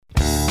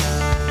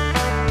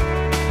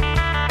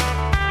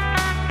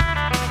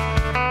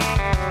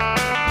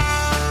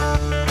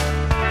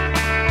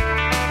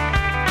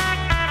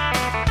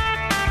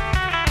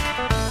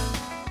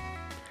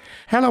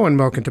Hello and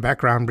welcome to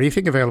Background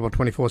Briefing, available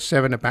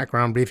 24/7 at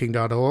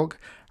backgroundbriefing.org.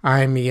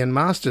 I'm Ian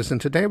Masters, and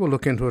today we'll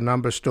look into a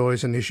number of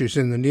stories and issues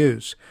in the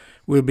news.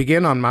 We'll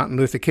begin on Martin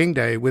Luther King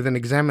Day with an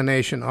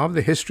examination of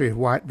the history of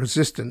white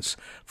resistance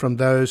from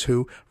those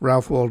who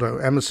Ralph Waldo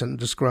Emerson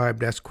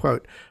described as,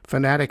 quote,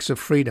 fanatics of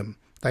freedom.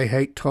 They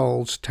hate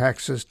tolls,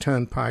 taxes,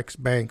 turnpikes,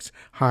 banks,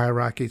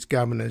 hierarchies,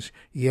 governors,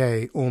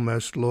 yea,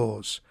 almost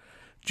laws.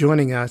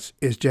 Joining us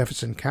is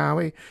Jefferson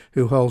Cowie,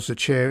 who holds a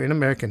chair in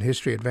American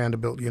history at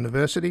Vanderbilt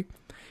University.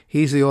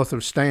 He's the author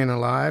of Staying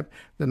Alive,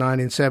 The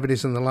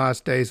 1970s and the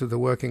Last Days of the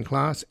Working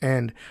Class,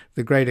 and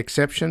The Great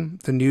Exception,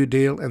 The New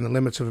Deal and the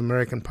Limits of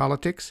American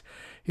Politics.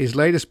 His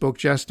latest book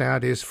just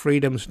out is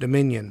Freedom's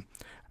Dominion,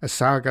 a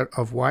saga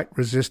of white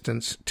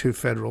resistance to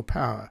federal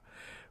power.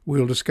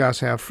 We'll discuss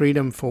how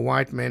freedom for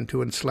white men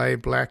to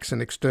enslave blacks and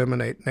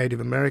exterminate Native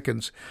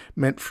Americans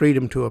meant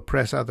freedom to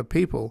oppress other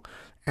people,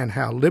 and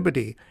how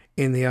liberty,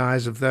 in the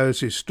eyes of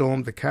those who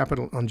stormed the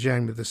Capitol on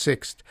January the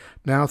 6th,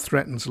 now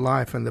threatens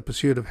life and the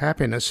pursuit of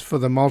happiness for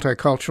the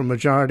multicultural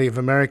majority of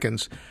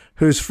Americans,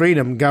 whose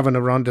freedom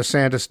Governor Ron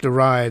DeSantis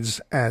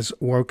derides as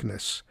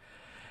wokeness.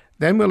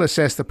 Then we'll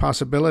assess the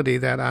possibility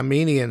that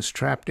Armenians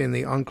trapped in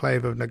the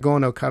enclave of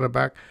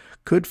Nagorno-Karabakh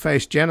could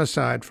face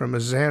genocide from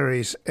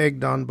Azeris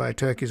egged on by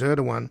Turkey's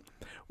Erdogan,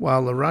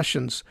 while the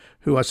Russians,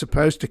 who are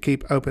supposed to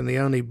keep open the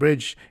only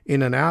bridge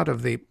in and out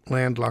of the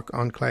landlocked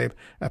enclave,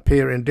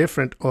 appear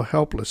indifferent or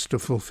helpless to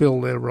fulfill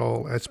their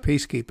role as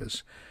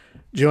peacekeepers.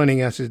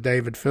 Joining us is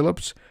David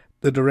Phillips,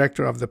 the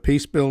director of the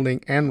Peace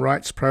Building and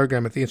Rights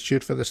Program at the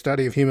Institute for the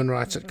Study of Human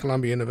Rights at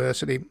Columbia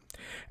University,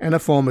 and a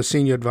former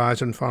senior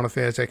advisor and foreign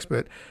affairs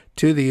expert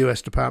to the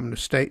U.S. Department of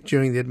State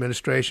during the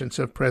administrations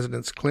of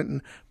Presidents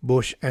Clinton,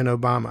 Bush, and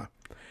Obama.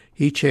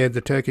 He chaired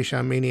the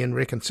Turkish-Armenian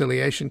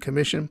Reconciliation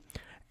Commission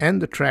and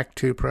the Track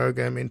 2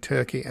 program in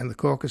Turkey and the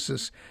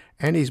Caucasus,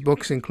 and his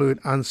books include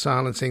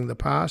Unsilencing the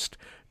Past,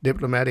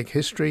 Diplomatic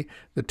History,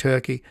 the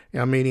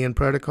Turkey-Armenian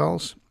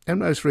Protocols, and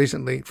most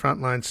recently,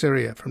 Frontline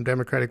Syria, From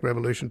Democratic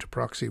Revolution to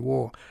Proxy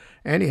War.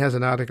 And he has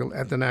an article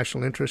at the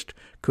National Interest,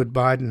 Could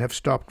Biden Have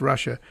Stopped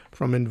Russia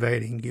from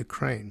Invading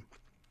Ukraine?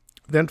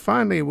 Then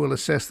finally, we'll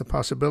assess the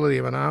possibility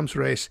of an arms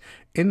race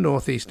in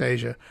Northeast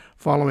Asia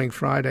following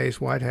Friday's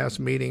White House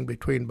meeting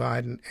between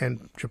Biden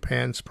and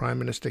Japan's Prime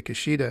Minister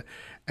Kishida,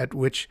 at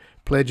which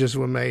pledges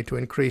were made to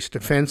increase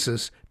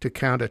defenses to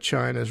counter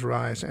China's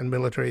rise and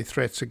military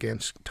threats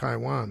against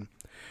Taiwan.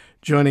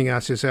 Joining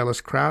us is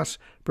Ellis Krauss,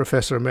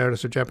 Professor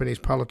Emeritus of Japanese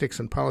Politics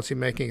and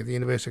Policymaking at the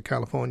University of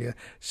California,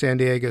 San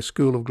Diego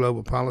School of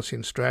Global Policy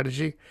and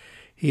Strategy.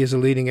 He is a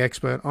leading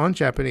expert on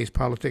Japanese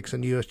politics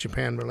and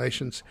U.S.-Japan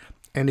relations,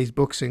 and his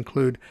books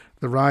include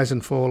The Rise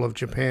and Fall of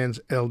Japan's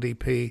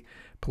LDP,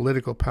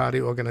 Political Party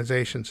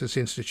Organizations as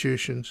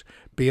Institutions,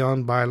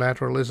 Beyond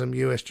Bilateralism,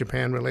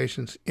 U.S.-Japan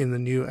Relations in the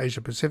New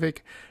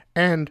Asia-Pacific,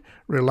 and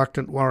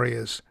Reluctant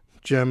Warriors,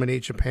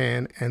 Germany,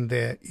 Japan, and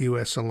their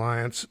U.S.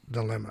 Alliance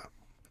Dilemma.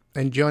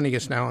 And joining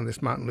us now on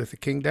this Martin Luther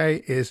King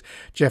Day is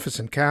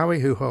Jefferson Cowie,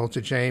 who holds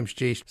a James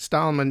G.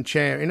 Stallman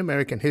Chair in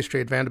American History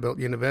at Vanderbilt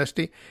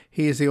University.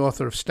 He is the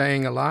author of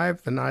Staying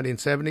Alive, The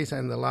 1970s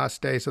and the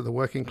Last Days of the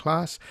Working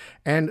Class,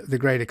 and The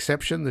Great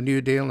Exception, The New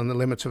Deal and the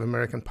Limits of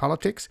American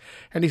Politics.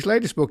 And his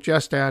latest book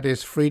just out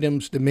is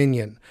Freedom's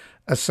Dominion,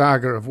 a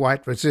saga of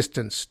white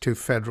resistance to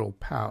federal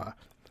power.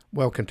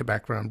 Welcome to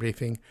Background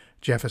Briefing,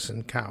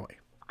 Jefferson Cowie.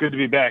 Good to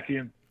be back,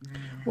 Ian.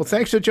 Well,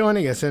 thanks for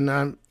joining us, and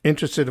I'm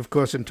interested, of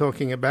course, in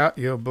talking about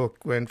your book,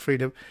 When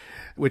Freedom,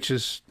 which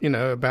is,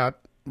 about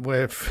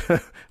where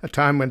a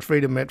time when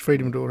freedom meant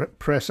freedom to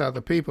oppress other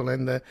people,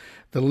 and the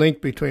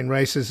link between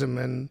racism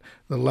and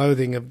the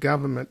loathing of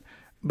government.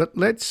 But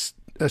let's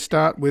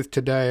start with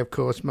today, of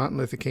course, Martin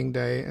Luther King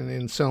Day, and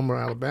in Selma,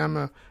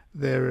 Alabama,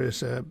 there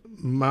is a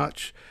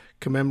march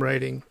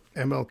commemorating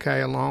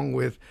MLK along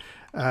with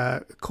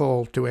a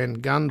call to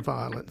end gun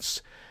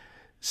violence.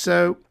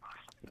 So,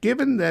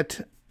 given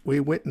that we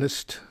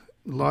witnessed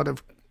a lot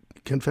of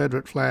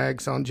Confederate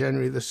flags on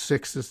January the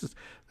 6th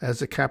as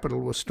the Capitol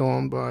was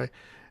stormed by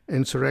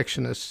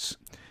insurrectionists,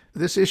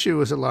 this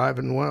issue is alive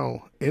and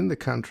well in the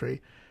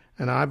country,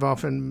 and I've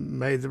often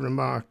made the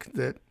remark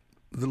that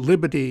the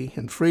liberty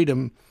and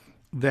freedom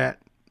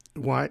that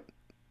white,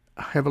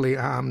 heavily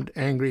armed,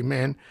 angry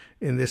men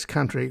in this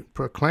country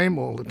proclaim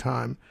all the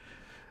time,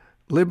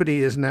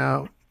 liberty is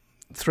now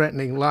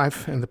threatening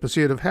life and the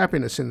pursuit of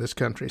happiness in this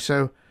country.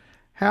 So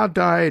how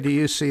dire do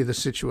you see the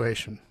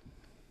situation?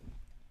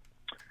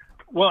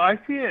 Well, I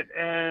see it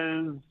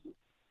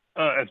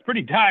as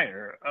pretty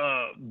dire,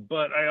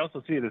 but I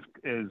also see it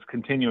as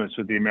continuous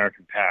with the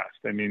American past.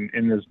 I mean,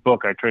 in this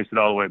book, I trace it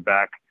all the way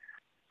back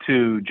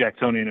to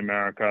Jacksonian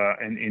America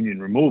and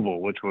Indian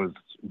removal, which was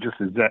just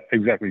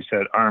exactly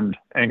said, armed,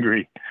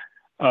 angry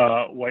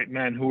white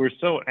men who were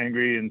so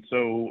angry and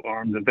so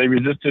armed that they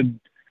resisted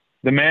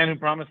the man who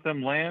promised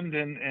them land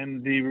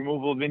and the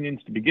removal of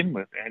Indians to begin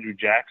with, Andrew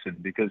Jackson,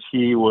 because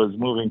he was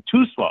moving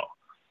too slow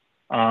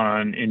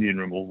on Indian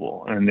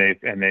removal, and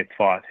they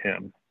fought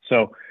him.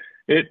 So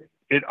it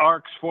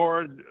arcs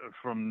forward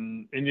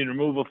from Indian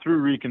removal through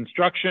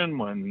Reconstruction,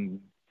 when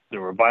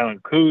there were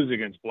violent coups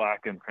against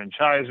black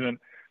enfranchisement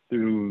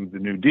through the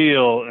New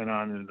Deal and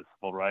on into the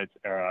civil rights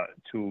era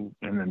and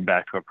then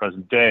back to our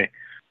present day,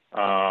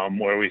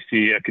 where we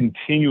see a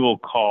continual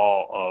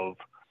call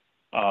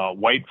of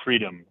white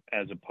freedom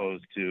as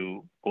opposed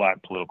to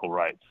black political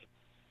rights.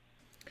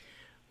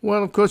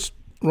 Well, of course,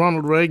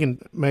 Ronald Reagan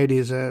made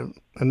his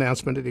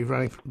announcement that he was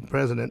running for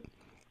president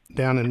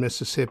down in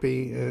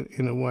Mississippi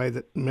in a way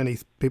that many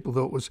people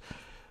thought was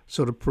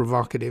sort of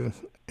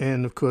provocative.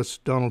 And, of course,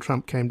 Donald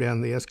Trump came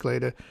down the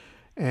escalator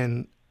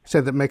and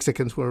said that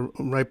Mexicans were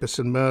rapists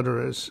and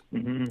murderers.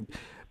 Mm-hmm.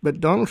 But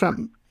Donald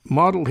Trump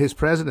modeled his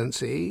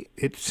presidency,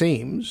 it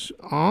seems,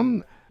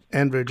 on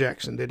Andrew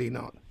Jackson, did he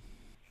not?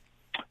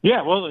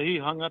 Yeah, well, he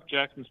hung up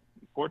Jackson's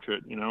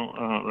portrait,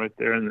 right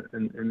there in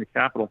the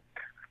Capitol.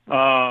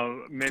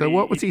 So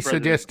what was he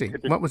suggesting?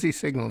 What was he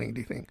signaling,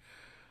 do you think?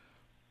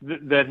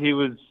 That he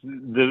was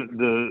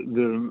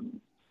the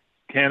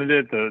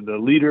candidate, the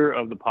leader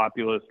of the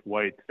populist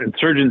white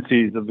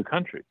insurgencies of the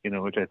country,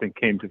 which I think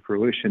came to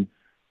fruition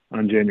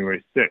on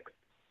January 6th.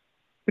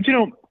 But,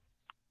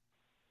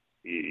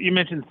 you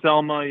mentioned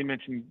Selma, you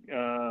mentioned,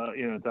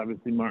 it's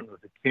obviously Martin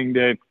Luther King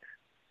Day.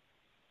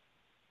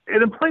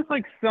 In a place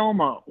like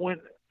Selma,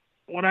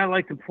 what I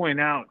like to point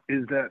out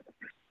is that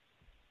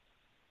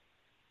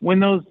when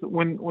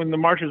the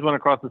marchers went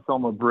across the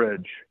Selma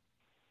Bridge,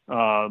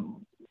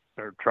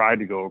 or tried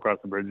to go across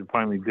the bridge and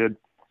finally did,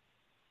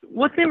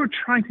 what they were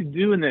trying to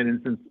do in that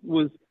instance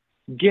was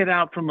get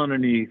out from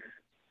underneath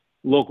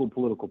local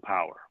political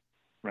power,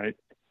 right?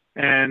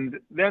 And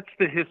that's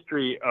the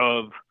history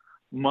of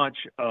much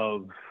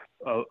of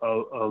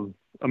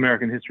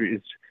American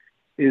history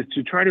is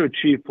to try to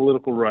achieve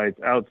political rights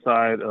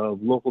outside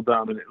of local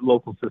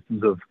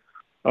systems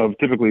of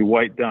typically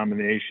white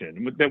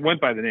domination that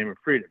went by the name of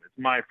freedom. It's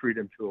my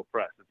freedom to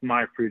oppress. It's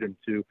my freedom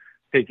to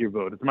take your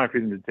vote. It's my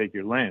freedom to take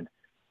your land.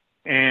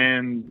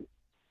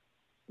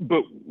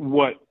 But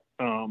what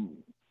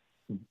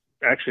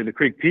actually the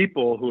Creek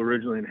people who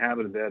originally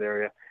inhabited that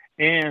area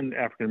and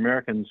African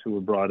Americans who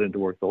were brought in to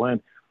work the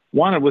land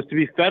wanted was to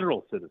be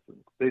federal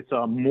citizens. They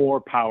saw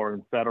more power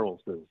in federal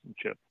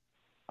citizenship.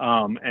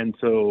 And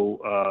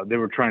so they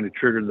were trying to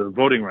trigger the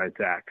Voting Rights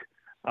Act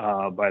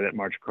by that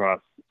march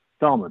across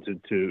Selma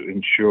to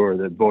ensure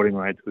that voting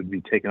rights would be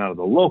taken out of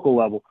the local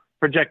level,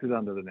 projected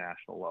onto the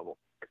national level,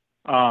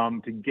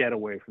 to get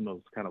away from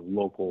those kind of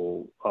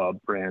local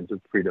brands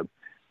of freedom.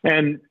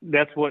 And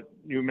that's what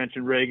you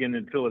mentioned, Reagan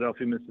in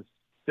Philadelphia,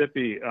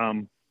 Mississippi,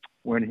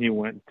 when he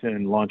went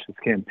and launched his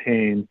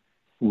campaign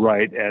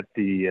right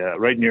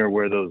near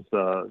where those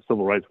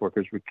civil rights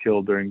workers were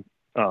killed during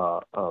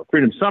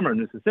Freedom Summer in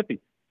Mississippi.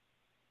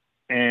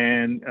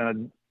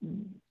 And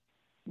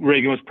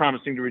Reagan was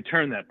promising to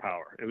return that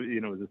power.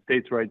 It was a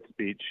states' rights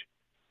speech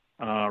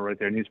right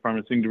there, and he's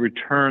promising to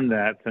return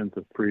that sense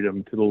of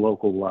freedom to the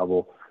local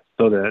level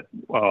so that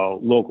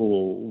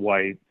local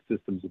white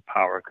systems of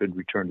power could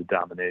return to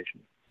domination.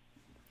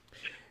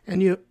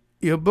 And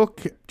your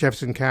book,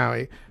 Jefferson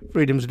Cowie,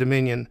 Freedom's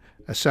Dominion,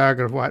 A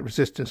Saga of White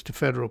Resistance to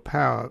Federal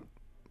Power,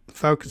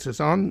 focuses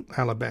on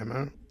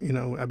Alabama.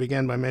 I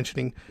began by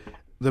mentioning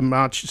the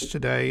marches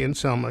today in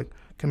Selma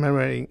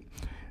commemorating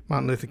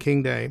Martin Luther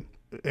King Day.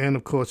 And,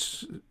 of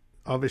course,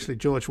 obviously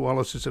George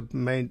Wallace is a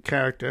main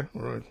character,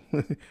 or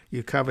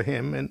you cover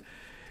him. And,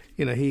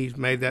 he's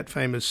made that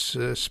famous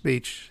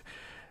speech,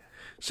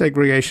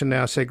 segregation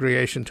now,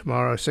 segregation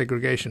tomorrow,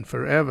 segregation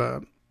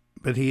forever.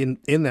 But he,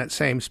 in that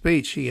same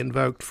speech, he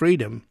invoked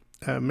freedom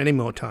many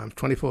more times,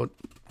 24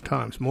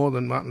 times, more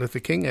than Martin Luther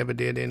King ever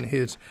did in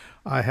his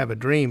I Have a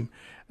Dream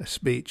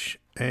speech.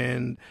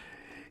 And,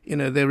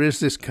 there is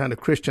this kind of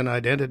Christian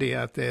identity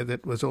out there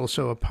that was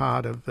also a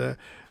part of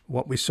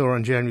what we saw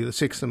on January the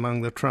 6th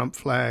among the Trump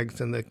flags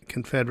and the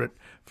Confederate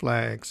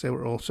flags. They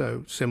were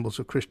also symbols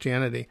of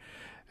Christianity,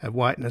 of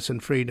whiteness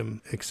and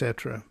freedom,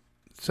 etc.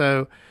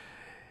 So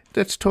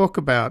let's talk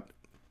about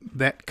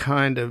that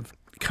kind of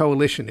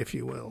coalition, if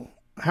you will.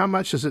 How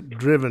much is it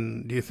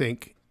driven, do you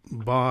think,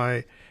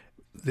 by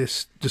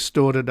this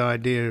distorted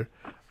idea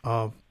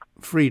of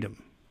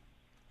freedom,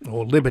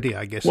 or liberty,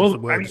 I guess is the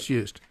word that's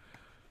used?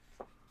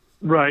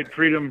 Right,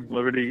 freedom,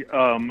 liberty.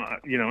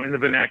 In the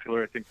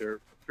vernacular, I think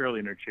they're fairly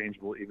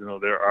interchangeable, even though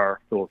there are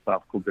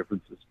philosophical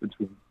differences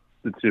between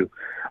the two.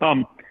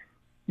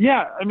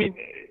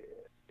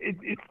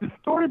 It's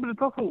distorted, but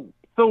it's also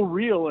so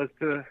real as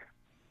to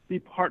be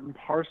part and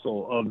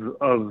parcel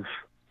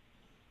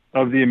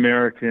of the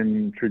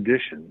American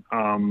tradition.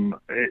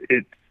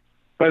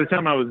 By the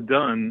time I was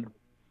done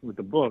with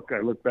the book,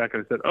 I looked back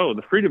and I said,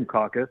 the Freedom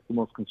Caucus, the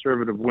most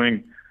conservative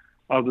wing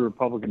of the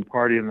Republican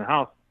Party in the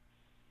House,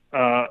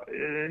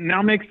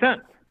 now makes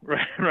sense,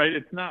 right?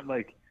 It's not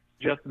like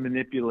just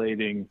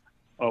manipulating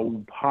a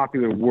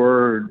popular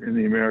word in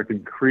the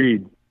American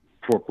creed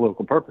for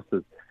political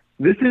purposes.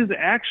 This is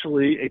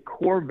actually a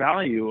core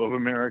value of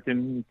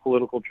American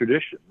political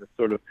tradition, this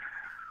sort of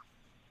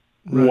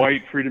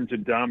white freedom to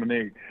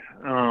dominate.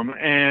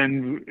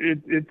 And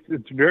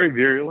it's very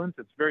virulent.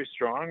 It's very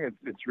strong.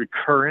 It's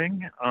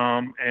recurring.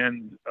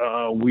 And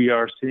we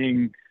are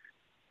seeing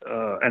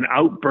an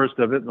outburst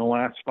of it in the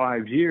last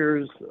 5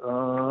 years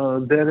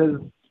that has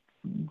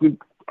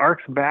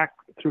arcs back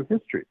through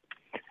history.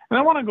 And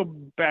I want to go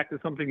back to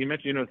something you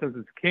mentioned, since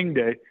it's King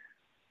Day.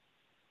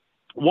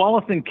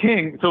 Wallace and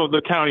King, so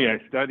the county I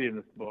study in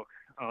this book,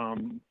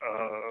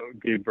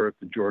 gave birth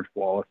to George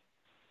Wallace,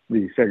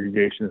 the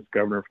segregationist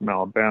governor from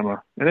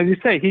Alabama. And as you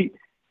say, he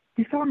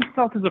saw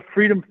himself as a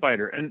freedom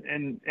fighter,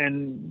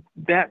 and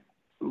that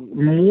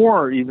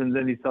more even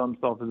than he saw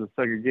himself as a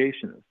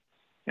segregationist.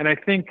 And I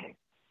think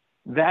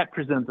that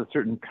presents a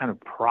certain kind of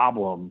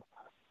problem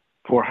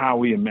for how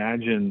we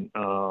imagine,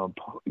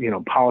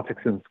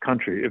 politics in this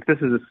country. If this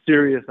is a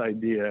serious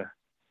idea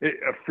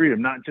of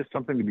freedom, not just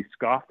something to be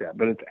scoffed at,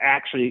 but it's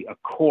actually a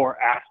core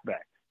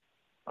aspect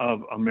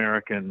of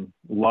American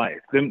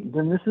life, then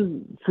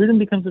freedom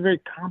becomes a very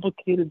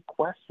complicated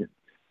question.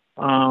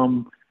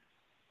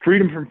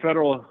 Freedom from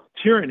federal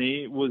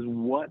tyranny was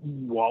what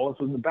Wallace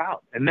was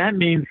about. And that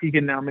means he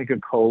can now make a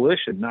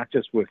coalition, not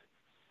just with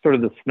sort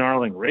of the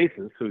snarling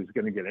racists who he's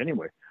going to get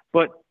anyway,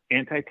 but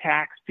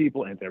anti-tax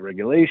people,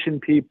 anti-regulation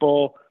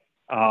people,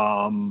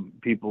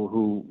 people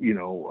who,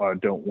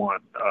 don't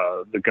want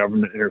the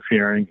government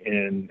interfering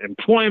in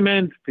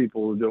employment,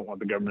 people who don't want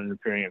the government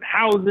interfering in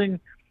housing,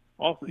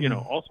 also,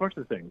 all sorts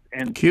of things.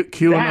 And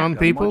QAnon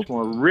people? Much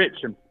more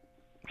rich. And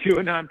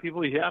QAnon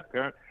people,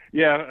 actually,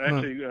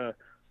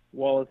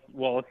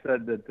 Wallace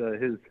said that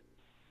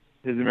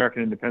his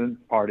American Independence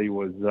Party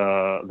was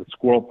the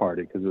Squirrel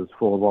Party because it was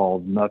full of all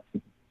nuts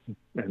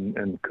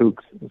and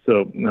kooks.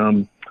 So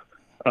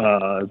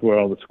is where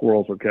all the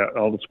squirrels were kept.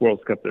 All the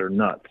squirrels kept their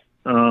nuts.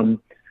 That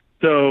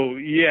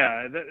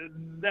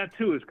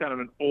too is kind of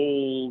an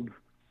old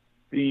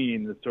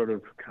theme, the sort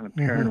of kind of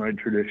paranoid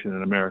tradition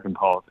in American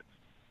politics.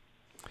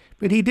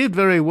 But he did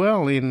very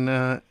well in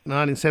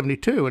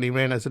 1972 when he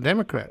ran as a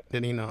Democrat,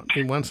 did he not?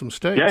 He won some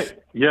states.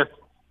 Yes,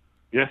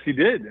 he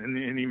did,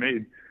 and he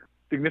made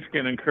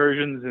significant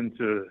incursions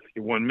he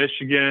won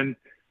Michigan.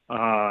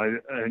 When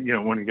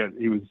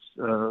he was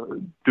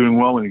doing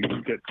well when he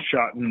got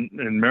shot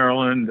in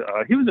Maryland.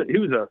 He was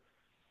a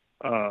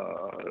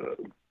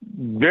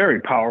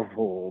very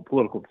powerful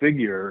political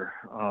figure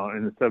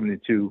in the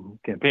 72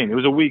 campaign. It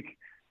was a weak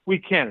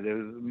candidate.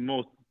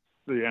 Most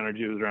of the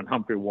energy was around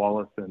Humphrey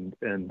Wallace and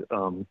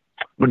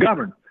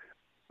McGovern.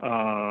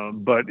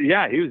 But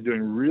yeah, he was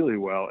doing really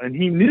well, and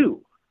he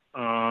knew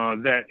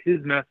that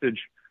his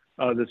message,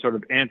 the sort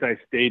of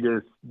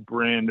anti-statist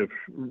brand of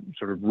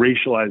sort of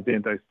racialized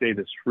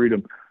anti-statist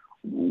freedom,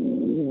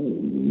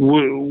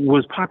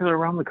 was popular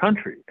around the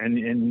country, and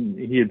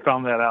he had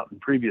found that out in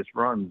previous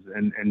runs,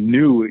 and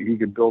knew he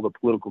could build a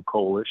political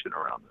coalition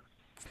around this.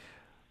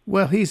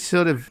 Well, he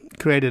sort of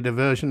created a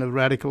version of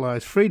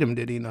radicalized freedom,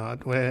 did he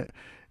not? Where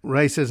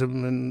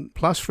racism and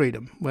plus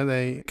freedom, where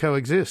they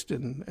coexist,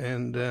 and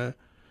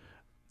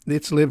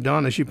it's lived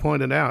on, as you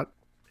pointed out,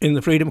 in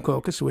the Freedom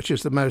Caucus, which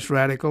is the most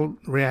radical,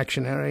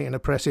 reactionary, and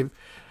oppressive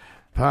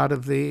part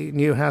of the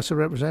new House of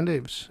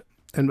Representatives.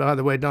 And by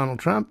the way, Donald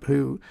Trump,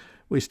 who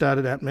we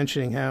started out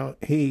mentioning how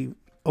he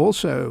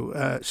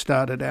also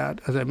started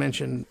out, as I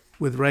mentioned,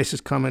 with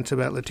racist comments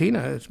about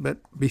Latinos, but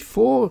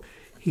before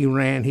he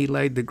ran, he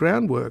laid the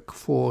groundwork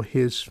for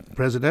his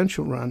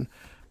presidential run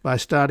by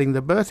starting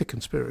the birther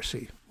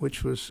conspiracy,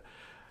 which was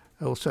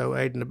also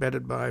aided and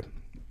abetted by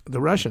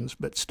the Russians.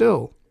 But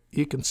still,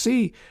 you can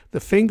see the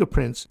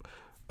fingerprints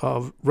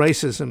of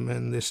racism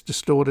and this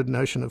distorted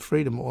notion of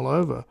freedom all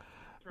over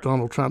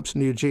Donald Trump's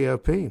new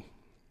GOP.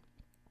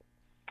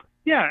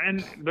 Yeah,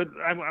 but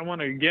I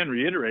want to again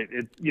reiterate,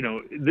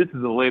 this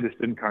is the latest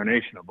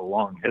incarnation of a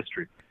long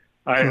history.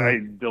 I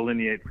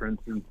delineate, for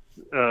instance,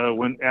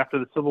 when after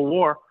the Civil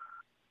War,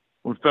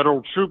 when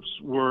federal troops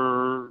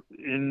were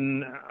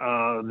in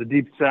the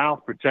Deep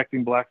South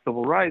protecting black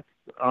civil rights,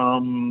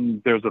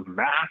 there's a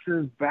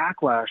massive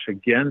backlash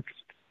against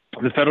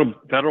the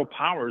federal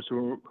powers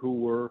who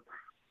were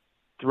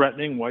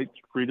threatening white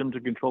freedom to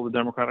control the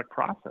democratic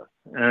process.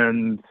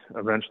 And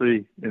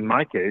eventually, in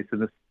my case, in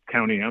this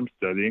county I'm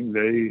studying,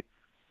 they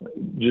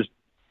just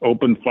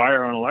opened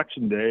fire on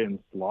Election Day and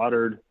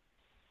slaughtered,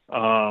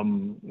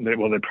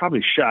 they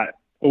probably shot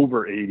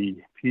over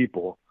 80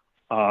 people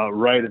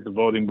right at the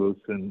voting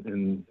booths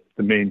in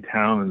the main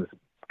town in this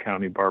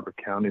county, Barber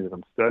County, that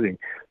I'm studying.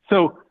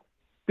 So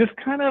this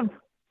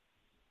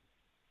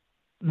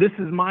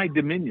is my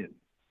dominion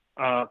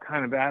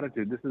kind of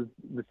attitude. This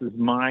is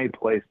my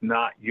place,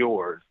 not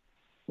yours.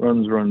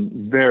 Run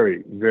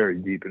very, very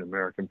deep in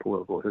American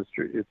political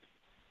history.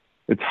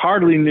 It's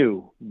hardly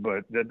new,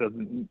 but that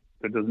doesn't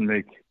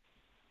make,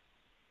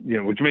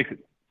 which makes it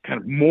kind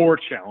of more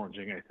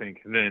challenging, I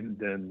think,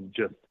 than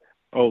just,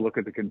 look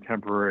at the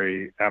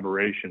contemporary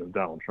aberration of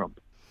Donald Trump.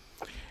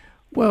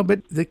 Well,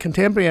 but the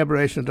contemporary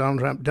aberration of Donald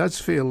Trump does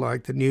feel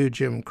like the new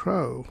Jim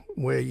Crow,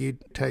 where you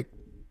take,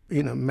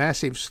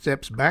 massive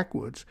steps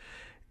backwards.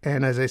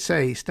 And as I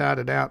say, he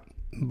started out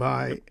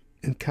by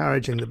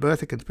encouraging the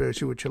birther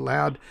conspiracy, which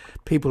allowed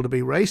people to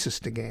be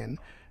racist again,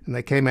 and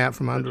they came out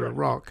from under a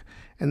rock.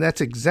 And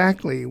that's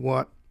exactly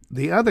what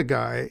the other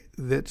guy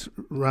that's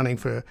running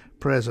for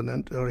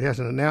president, or he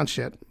hasn't announced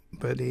yet,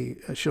 but he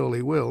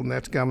surely will, and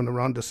that's Governor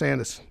Ron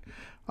DeSantis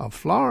of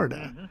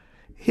Florida. Mm-hmm.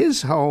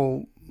 His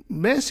whole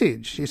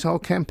message, his whole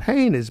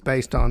campaign is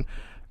based on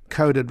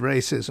coded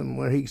racism,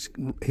 where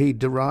he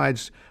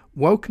derides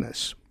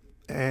wokeness.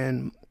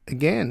 And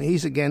again,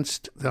 he's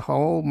against the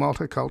whole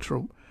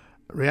multicultural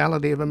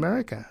reality of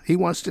America. He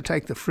wants to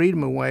take the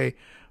freedom away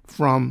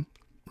from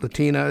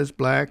Latinos,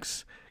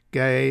 blacks,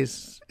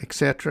 gays,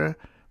 etc.,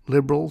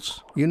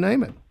 liberals, you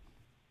name it.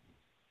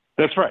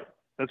 That's right.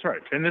 That's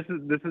right. And this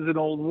is an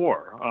old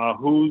war.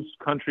 Whose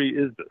country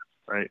is this,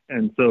 right?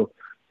 And so,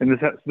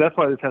 that's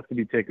why this has to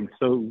be taken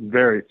so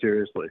very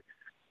seriously.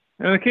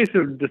 And in the case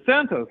of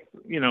DeSantis,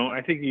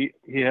 I think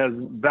he has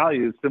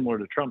values similar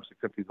to Trump's,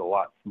 except he's a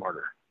lot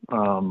smarter,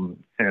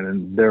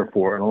 and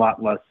therefore, and a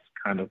lot less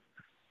kind of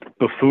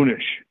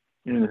buffoonish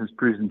in his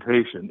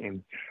presentation,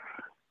 and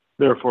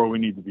therefore we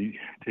need to be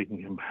taking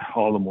him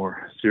all the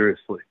more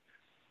seriously.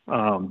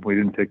 We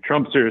didn't take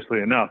Trump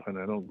seriously enough, and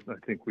I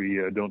think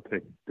we don't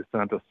take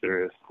DeSantis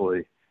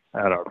seriously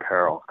at our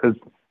peril, because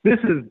this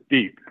is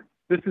deep.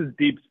 This is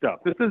deep stuff.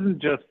 This isn't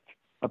just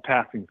a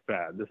passing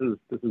fad. This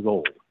is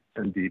old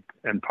and deep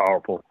and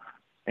powerful,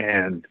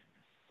 and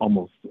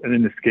almost an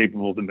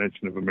inescapable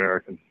dimension of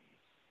American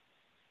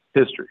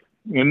history.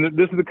 And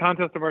this is the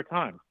contest of our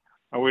time.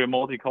 Are we a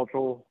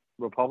multicultural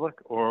republic,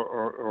 or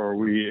are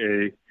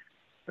we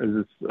is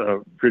this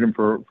freedom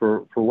for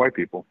white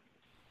people?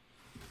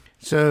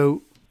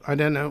 So I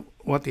don't know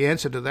what the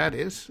answer to that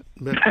is,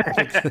 but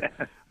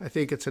I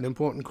think it's an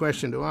important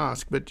question to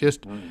ask. But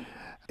just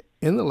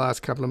in the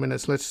last couple of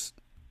minutes, let's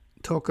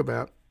talk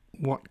about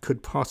what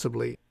could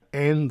possibly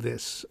end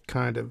this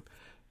kind of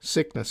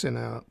sickness in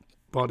our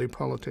body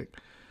politic.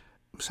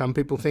 Some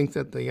people think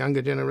that the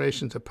younger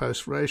generations are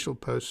post-racial,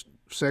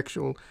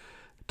 post-sexual,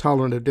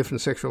 tolerant of different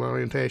sexual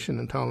orientation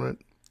and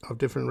tolerant of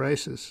different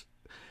races.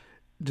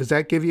 Does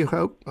that give you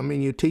hope? I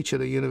mean, you teach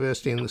at a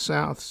university in the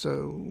South,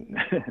 so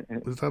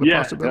is that a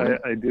possibility?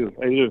 Yeah, I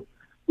do.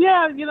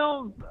 Yeah,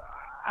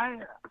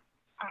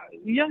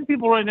 young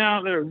people right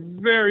now, they're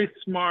very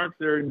smart.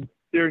 They're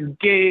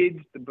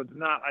engaged, but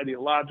not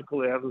ideological.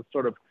 They have this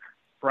sort of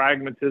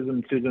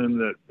pragmatism to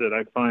them that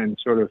I find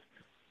sort of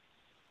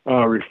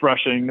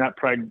refreshing, not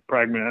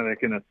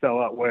pragmatic in a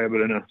sellout way,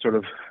 but in a sort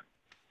of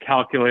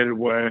calculated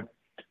way.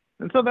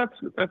 And so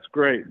that's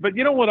great. But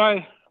you know what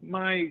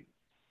my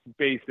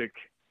basic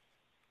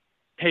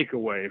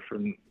takeaway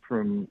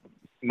from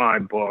my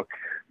book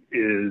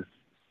is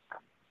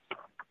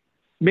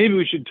maybe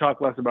we should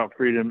talk less about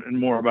freedom and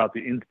more about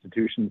the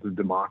institutions of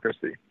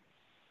democracy.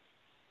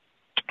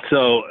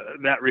 So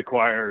that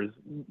requires,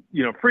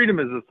 freedom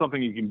is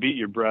something you can beat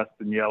your breast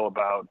and yell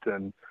about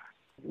and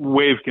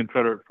wave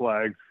Confederate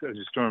flags as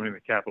you're storming the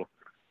Capitol.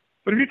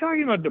 But if you're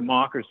talking about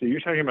democracy,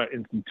 you're talking about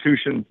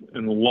institutions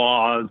and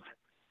laws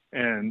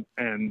and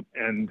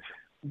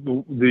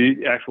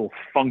the actual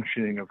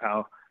functioning of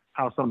how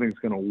something's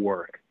going to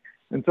work.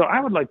 And so I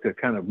would like to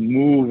kind of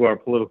move our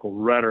political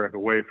rhetoric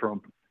away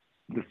from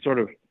this sort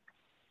of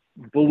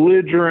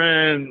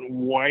belligerent,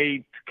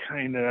 white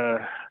kind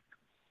of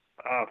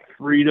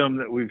freedom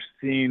that we've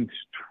seen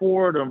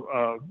toward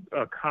a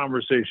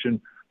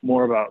conversation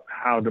more about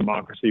how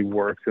democracy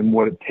works and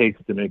what it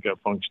takes to make a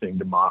functioning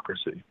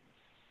democracy.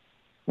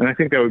 And I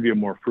think that would be a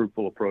more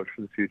fruitful approach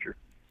for the future.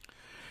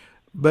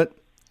 But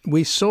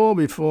we saw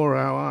before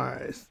our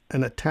eyes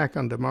an attack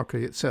on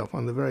democracy itself,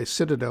 on the very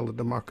citadel of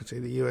democracy,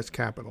 the U.S.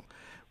 Capitol,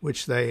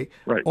 which they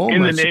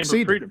almost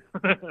succeeded.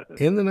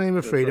 In the name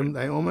of freedom,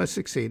 they almost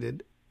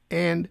succeeded.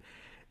 And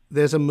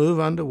there's a move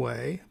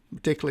underway,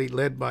 particularly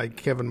led by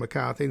Kevin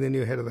McCarthy, the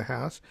new head of the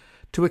House,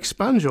 to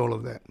expunge all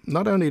of that.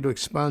 Not only to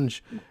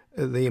expunge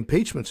the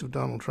impeachments of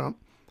Donald Trump,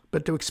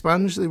 but to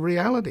expunge the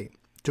reality,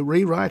 to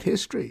rewrite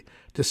history,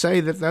 to say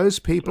that those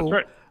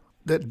people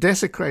that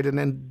desecrated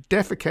and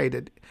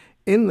defecated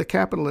in the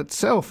Capitol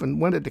itself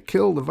and wanted to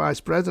kill the vice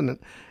president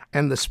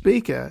and the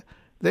speaker,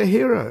 they're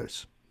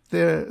heroes.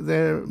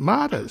 They're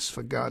martyrs,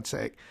 for God's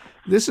sake.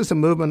 This is a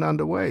movement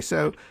underway.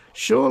 So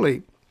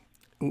surely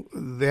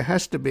there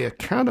has to be a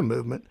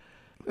counter-movement.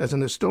 As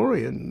an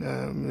historian,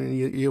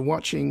 you're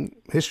watching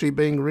history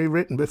being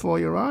rewritten before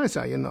your eyes,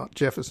 are you not,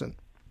 Jefferson?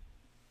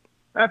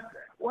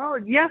 Well,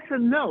 yes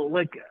and no.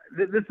 Like,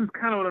 this is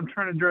kind of what I'm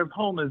trying to drive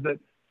home, is that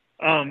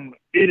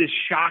it is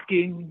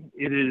shocking.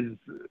 It is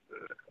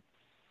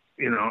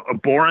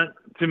abhorrent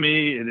to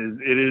me. It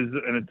is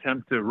an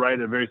attempt to write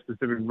a very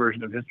specific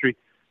version of history,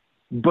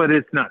 but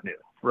it's not new,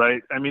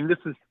 right? I mean,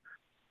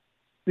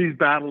 these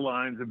battle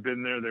lines have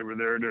been there. They were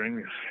there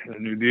during the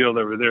New Deal.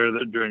 They were there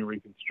during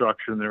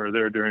Reconstruction. They were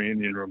there during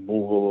Indian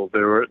removal. They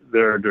were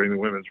there during the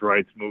women's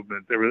rights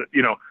movement. They were,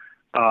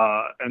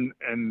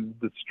 and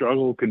the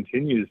struggle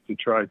continues to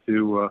try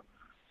to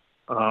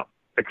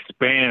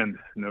expand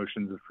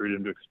notions of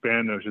freedom, to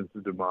expand notions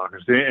of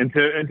democracy, and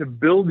to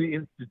build the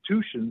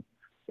institutions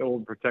that will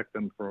protect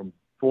them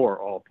for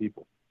all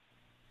people.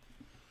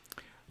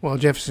 Well,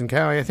 Jefferson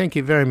Cowie, I thank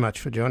you very much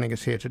for joining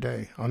us here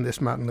today on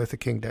this Martin Luther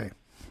King Day.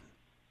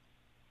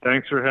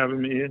 Thanks for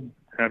having me in.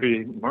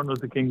 Happy Martin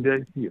Luther King Day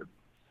to you.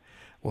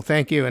 Well,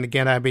 thank you. And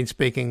again, I've been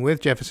speaking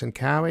with Jefferson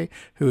Cowie,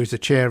 who is the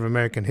Chair of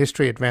American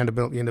History at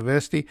Vanderbilt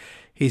University.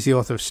 He's the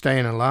author of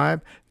Staying Alive,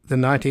 The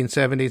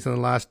 1970s and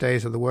the Last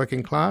Days of the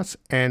Working Class,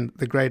 and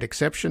The Great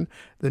Exception,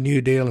 The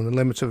New Deal and the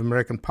Limits of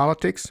American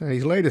Politics. And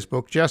his latest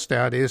book, just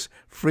out, is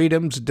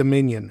Freedom's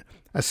Dominion,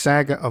 a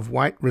saga of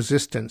white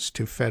resistance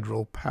to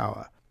federal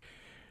power.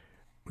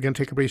 We're going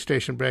to take a brief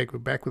station break. We're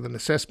back with an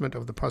assessment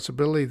of the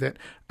possibility that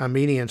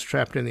Armenians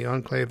trapped in the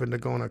enclave of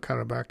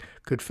Nagorno-Karabakh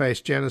could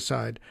face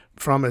genocide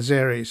from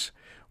Azeris,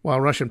 while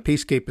Russian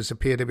peacekeepers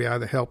appear to be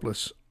either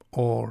helpless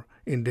or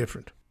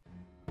indifferent.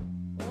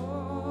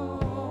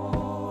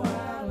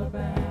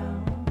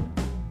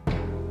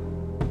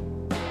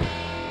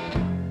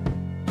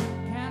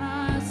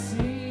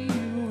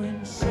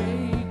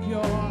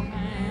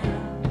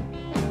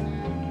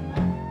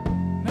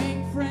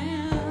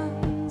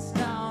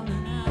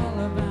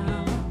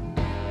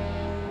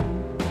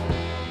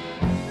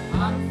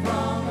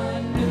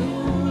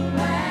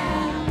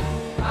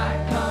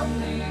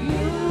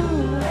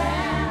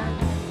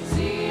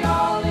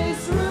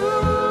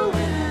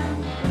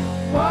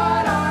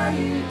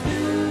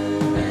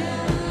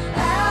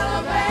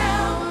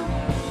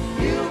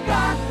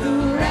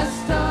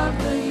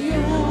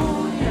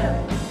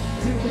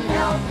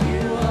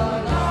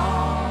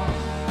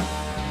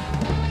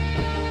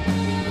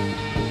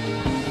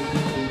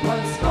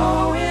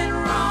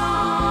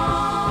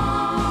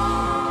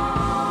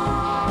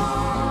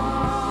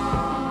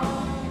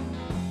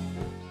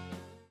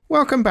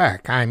 Welcome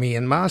back. I'm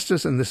Ian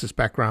Masters, and this is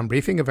Background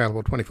Briefing,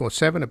 available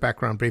 24/7 at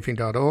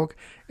backgroundbriefing.org.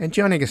 And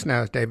joining us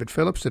now is David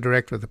Phillips, the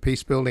Director of the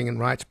Peace Building and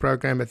Rights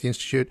Program at the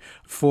Institute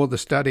for the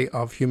Study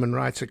of Human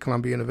Rights at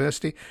Columbia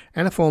University,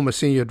 and a former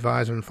senior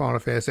advisor and foreign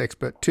affairs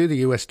expert to the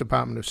U.S.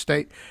 Department of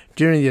State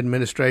during the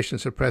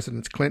administrations of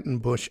Presidents Clinton,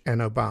 Bush,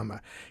 and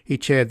Obama. He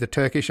chaired the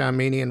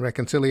Turkish-Armenian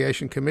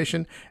Reconciliation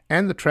Commission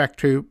and the Track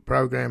 2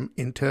 program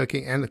in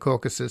Turkey and the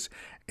Caucasus,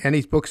 and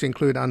his books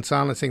include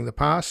Unsilencing the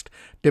Past,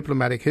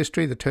 Diplomatic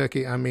History, the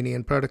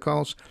Turkey-Armenian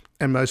Protocols,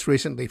 and most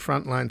recently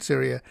Frontline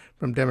Syria,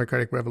 From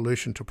Democratic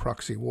Revolution to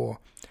Proxy War.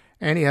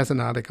 And he has an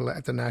article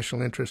at the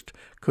National Interest,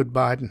 Could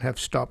Biden Have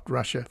Stopped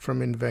Russia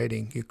from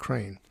Invading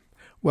Ukraine?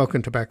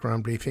 Welcome to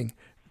Background Briefing,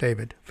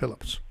 David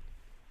Phillips.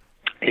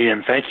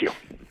 Ian, thank you.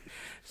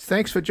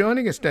 Thanks for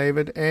joining us,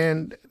 David.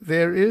 And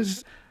there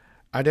is,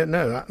 I don't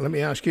know, let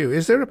me ask you,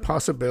 is there a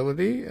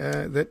possibility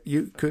that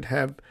you could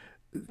have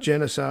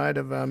genocide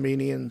of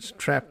Armenians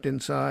trapped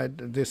inside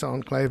this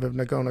enclave of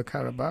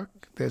Nagorno-Karabakh?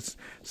 There's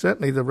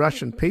certainly the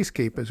Russian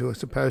peacekeepers who are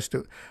supposed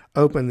to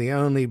open the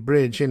only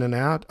bridge in and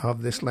out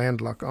of this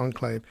landlocked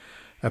enclave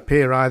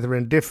appear either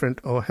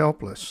indifferent or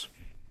helpless.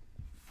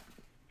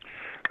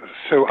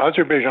 So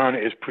Azerbaijan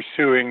is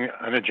pursuing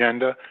an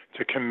agenda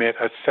to commit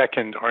a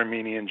second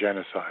Armenian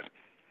genocide.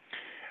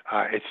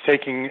 It's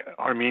taking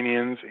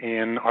Armenians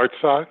in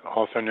Artsakh,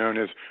 also known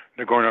as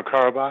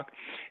Nagorno-Karabakh.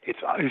 It's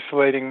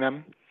isolating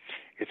them.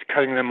 It's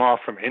cutting them off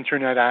from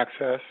internet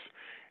access.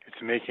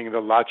 It's making the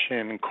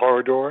Lachin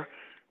corridor,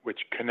 which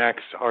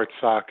connects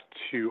Artsakh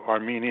to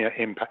Armenia,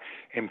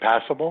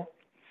 impassable.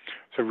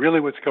 So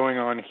really what's going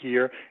on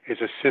here is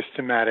a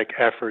systematic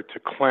effort to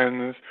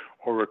cleanse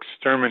or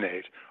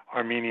exterminate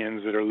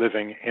Armenians that are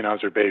living in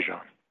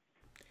Azerbaijan.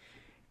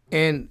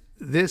 And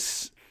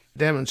this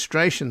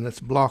demonstration that's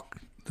blocked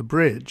the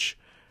bridge,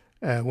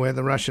 where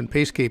the Russian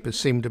peacekeepers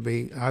seem to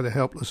be either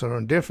helpless or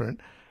indifferent,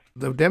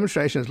 the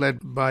demonstration is led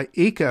by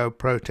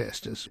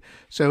eco-protesters.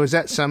 So is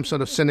that some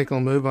sort of cynical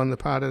move on the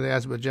part of the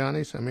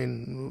Azerbaijanis? I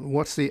mean,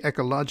 what's the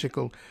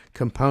ecological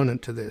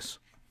component to this?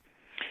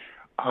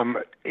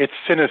 It's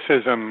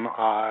cynicism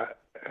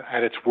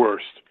at its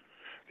worst.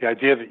 The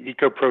idea that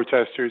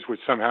eco-protesters would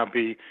somehow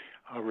be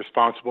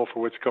responsible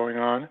for what's going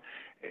on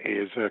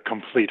is a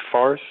complete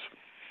farce.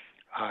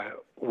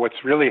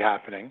 What's really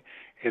happening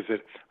is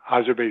that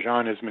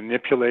Azerbaijan is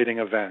manipulating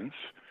events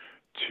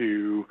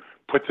to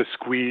put the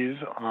squeeze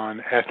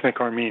on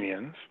ethnic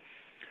Armenians.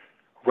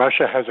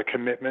 Russia has a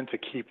commitment to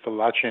keep the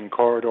Lachin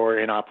corridor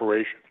in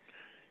operation.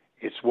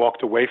 It's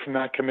walked away from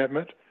that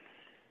commitment,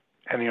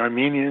 and the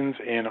Armenians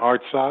in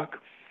Artsakh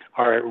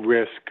are at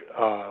risk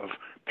of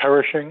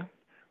perishing,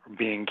 or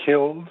being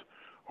killed,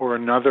 or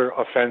another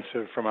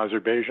offensive from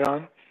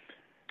Azerbaijan,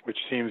 which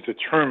seems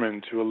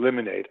determined to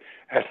eliminate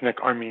ethnic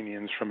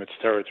Armenians from its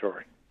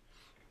territory.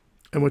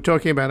 And we're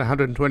talking about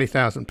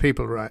 120,000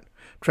 people, right,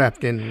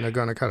 trapped in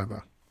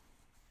Nagorno-Karabakh.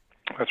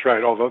 That's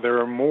right, although there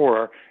are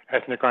more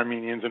ethnic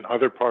Armenians in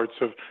other parts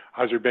of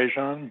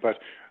Azerbaijan, but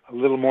a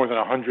little more than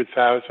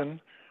 100,000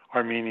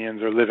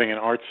 Armenians are living in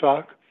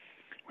Artsakh,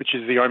 which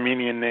is the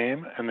Armenian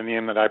name and the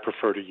name that I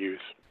prefer to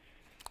use.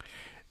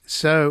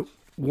 So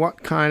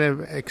what kind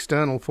of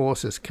external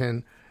forces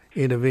can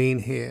intervene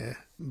here?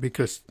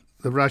 Because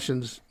the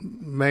Russians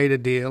made a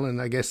deal, and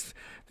I guess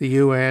the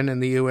UN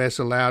and the US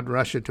allowed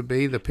Russia to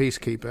be the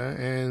peacekeeper,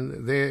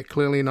 and they're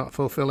clearly not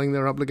fulfilling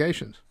their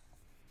obligations.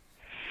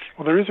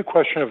 Well, there is a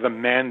question of the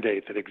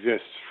mandate that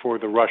exists for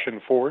the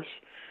Russian force,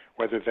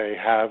 whether they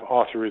have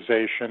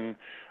authorization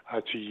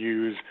to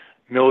use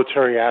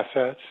military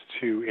assets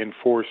to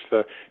enforce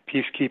the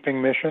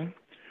peacekeeping mission.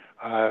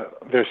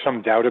 There's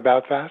some doubt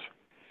about that.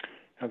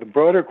 Now, the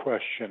broader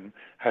question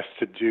has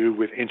to do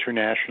with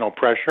international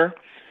pressure.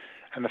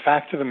 And the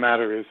fact of the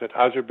matter is that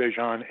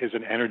Azerbaijan is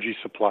an energy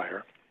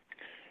supplier.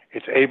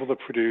 It's able to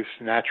produce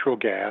natural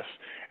gas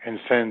and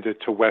send it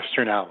to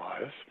Western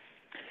allies.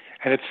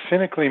 And it's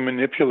cynically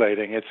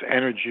manipulating its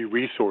energy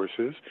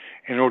resources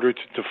in order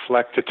to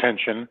deflect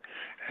attention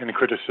and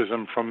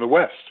criticism from the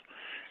West.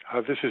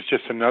 This is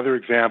just another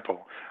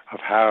example of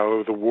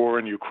how the war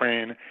in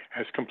Ukraine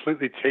has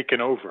completely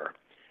taken over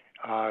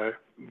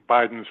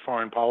Biden's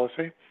foreign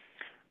policy.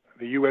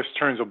 The U.S.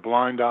 turns a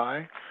blind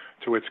eye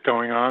to what's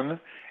going on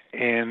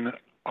in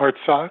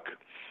Artsakh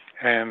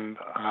and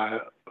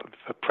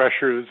the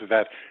pressures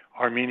that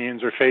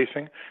Armenians are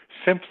facing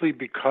simply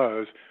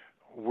because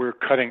we're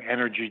cutting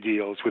energy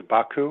deals with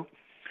Baku,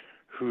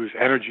 whose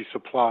energy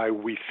supply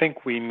we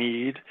think we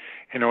need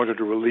in order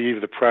to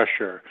relieve the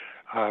pressure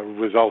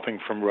resulting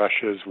from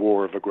Russia's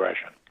war of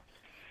aggression.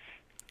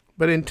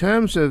 But in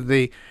terms of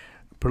the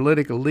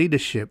political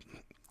leadership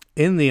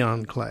in the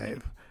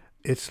enclave,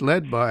 it's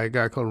led by a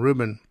guy called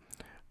Ruben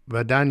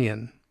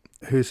Vardanyan,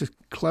 who's a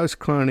close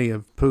crony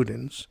of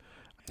Putin's.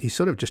 He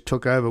sort of just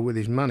took over with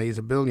his money. He's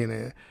a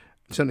billionaire.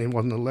 Certainly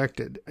wasn't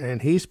elected.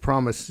 And his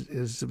promise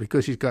is,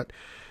 because he's got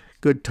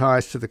good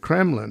ties to the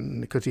Kremlin,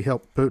 because he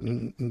helped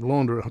Putin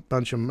launder a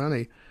bunch of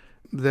money,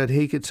 that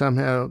he could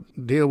somehow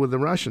deal with the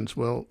Russians.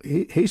 Well,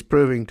 he's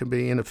proving to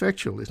be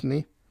ineffectual, isn't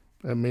he?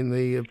 I mean,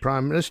 the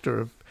prime minister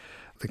of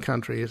the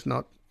country is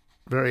not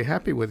very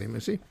happy with him,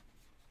 is he?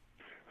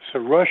 So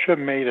Russia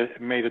made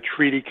a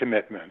treaty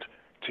commitment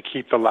to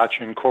keep the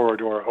Lachin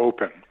corridor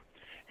open.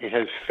 It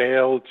has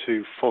failed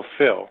to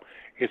fulfill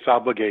its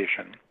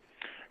obligation.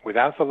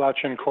 Without the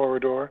Lachin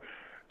corridor,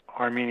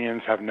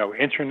 Armenians have no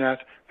internet,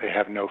 they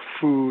have no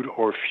food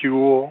or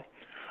fuel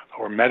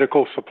or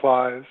medical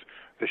supplies.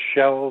 The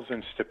shells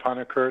in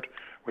Stepanakert,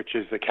 which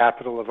is the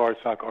capital of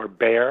Artsakh, are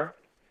bare.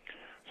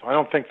 So I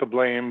don't think the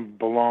blame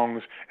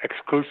belongs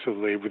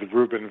exclusively with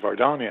Ruben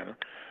Vardanyan.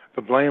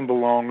 The blame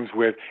belongs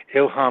with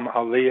Ilham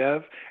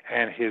Aliyev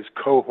and his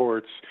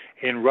cohorts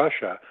in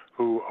Russia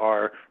who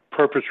are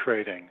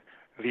perpetrating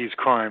these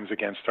crimes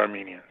against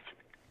Armenians.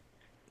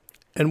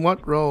 And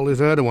what role is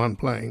Erdogan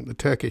playing, the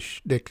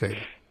Turkish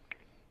dictator?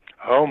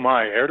 Oh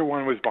my,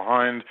 Erdogan was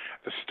behind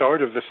the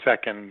start of the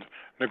second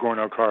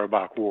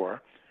Nagorno-Karabakh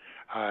war.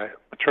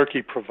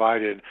 Turkey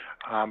provided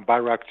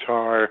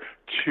Bayraktar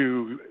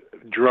 2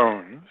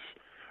 drones.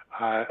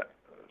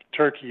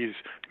 Turkey's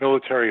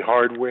military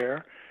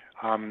hardware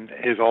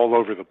is all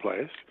over the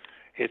place.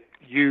 It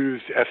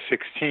used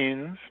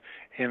F-16s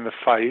in the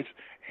fight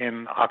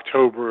in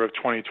October of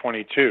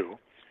 2022.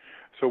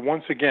 So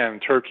once again,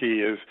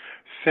 Turkey is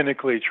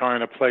cynically trying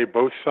to play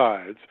both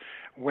sides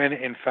when,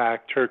 in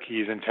fact,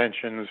 Turkey's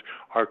intentions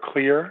are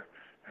clear.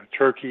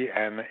 Turkey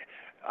and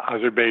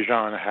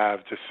Azerbaijan have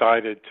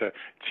decided to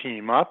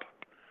team up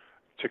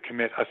to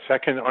commit a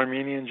second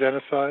Armenian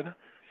genocide.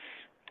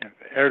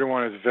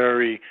 Erdogan is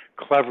very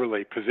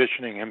cleverly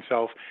positioning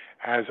himself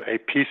as a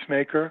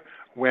peacemaker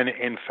when,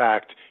 in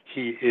fact,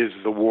 he is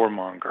the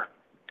warmonger.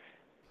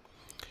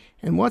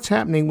 And what's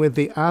happening with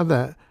the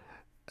other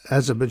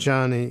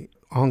Azerbaijani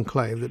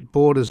enclave that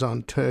borders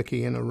on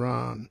Turkey and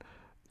Iran,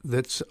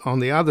 that's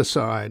on the other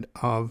side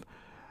of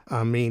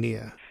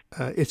Armenia?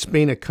 It's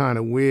been a kind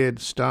of weird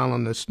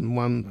Stalinist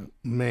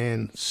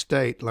one-man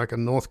state, like a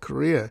North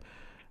Korea,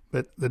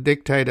 but the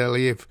dictator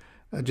Aliyev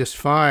just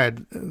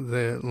fired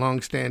the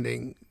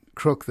long-standing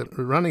crook that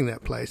was running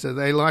that place. Are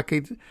they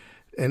likely,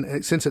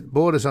 and since it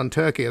borders on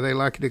Turkey, are they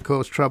likely to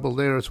cause trouble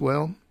there as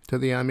well to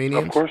the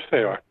Armenians? Of course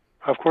they are.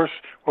 Of course.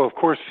 Well, of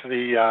course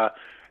the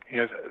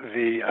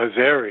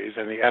Azeris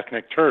and the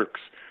ethnic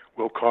Turks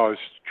will cause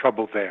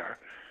trouble there.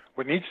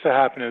 What needs to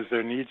happen is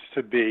there needs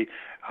to be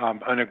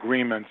an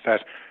agreement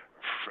that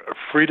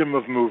freedom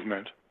of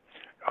movement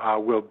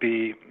will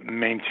be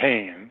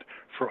maintained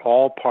for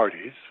all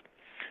parties,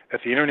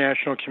 that the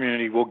international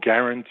community will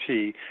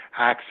guarantee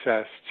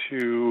access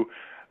to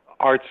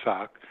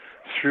Artsakh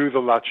through the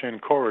Lachin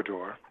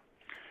corridor,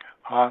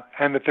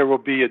 and that there will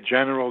be a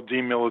general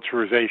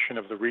demilitarization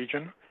of the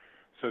region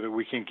so that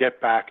we can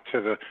get back to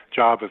the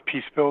job of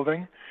peace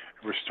building,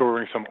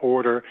 restoring some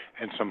order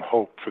and some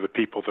hope for the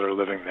people that are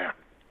living there.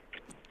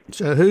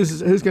 So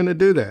who's going to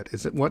do that?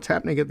 Is it what's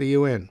happening at the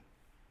UN?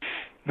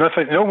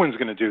 Nothing. No one's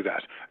going to do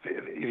that.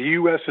 The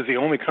U.S. is the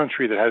only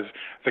country that has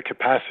the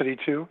capacity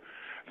to.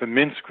 The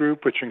Minsk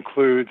group, which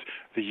includes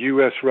the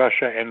U.S.,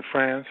 Russia, and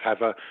France,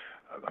 have a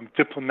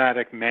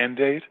diplomatic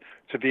mandate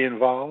to be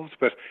involved.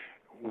 But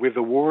with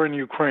the war in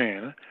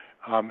Ukraine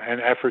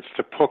and efforts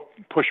to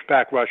push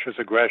back Russia's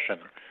aggression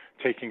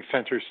taking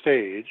center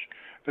stage,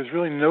 there's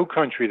really no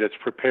country that's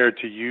prepared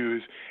to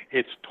use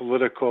its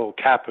political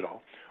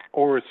capital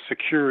or its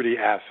security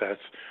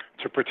assets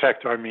to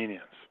protect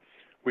Armenians.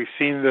 We've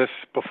seen this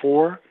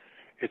before.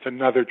 It's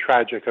another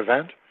tragic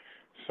event.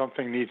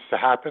 Something needs to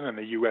happen, and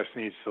the U.S.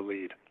 needs to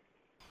lead.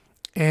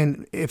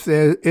 And if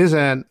there is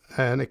an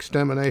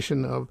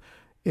extermination of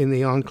in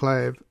the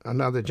enclave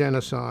another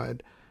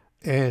genocide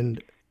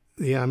and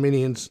the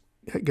Armenians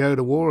go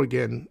to war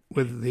again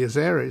with the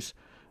Azeris.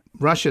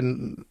 Russia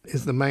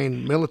is the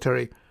main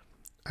military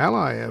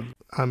ally of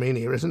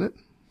Armenia, isn't it?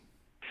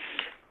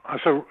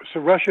 So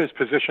Russia has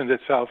positioned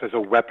itself as a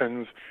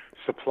weapons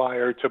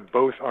supplier to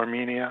both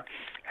Armenia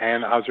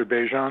and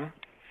Azerbaijan.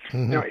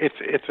 Mm-hmm.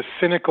 It's a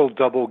cynical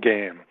double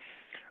game.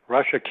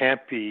 Russia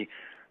can't be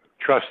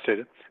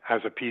trusted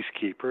as a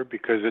peacekeeper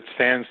because it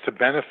stands to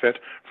benefit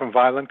from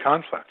violent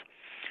conflict.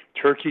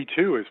 Turkey,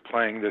 too, is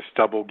playing this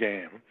double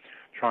game,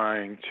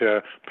 trying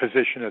to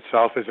position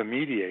itself as a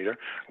mediator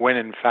when,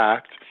 in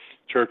fact,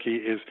 Turkey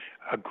is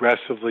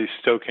aggressively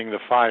stoking the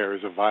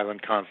fires of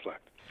violent conflict.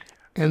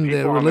 And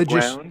the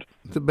religious,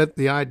 but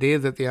the idea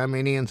that the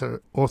Armenians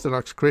are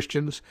Orthodox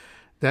Christians,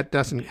 that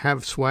doesn't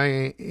have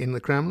sway in the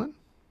Kremlin?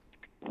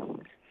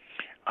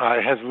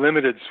 It has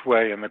limited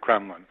sway in the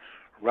Kremlin.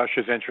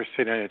 Russia's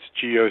interested in its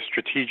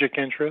geostrategic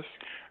interests,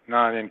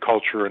 not in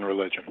culture and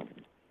religion.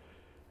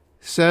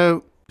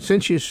 So,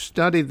 since you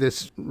studied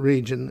this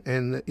region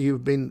and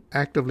you've been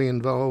actively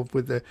involved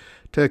with the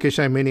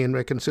Turkish-Armenian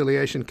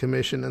Reconciliation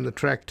Commission and the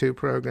Track 2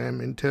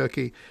 program in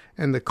Turkey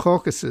and the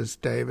Caucasus,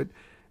 David,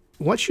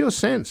 what's your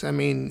sense? I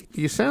mean,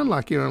 you sound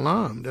like you're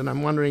alarmed, and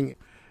I'm wondering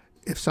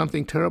if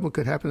something terrible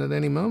could happen at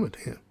any moment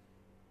here.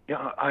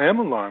 Yeah, I am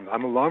alarmed.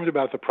 I'm alarmed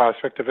about the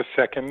prospect of a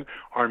second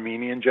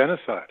Armenian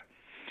genocide,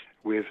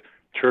 with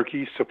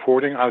Turkey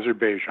supporting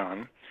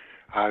Azerbaijan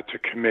to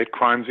commit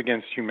crimes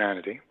against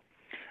humanity,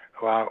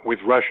 with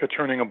Russia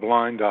turning a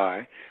blind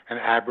eye and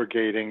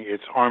abrogating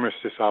its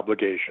armistice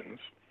obligations.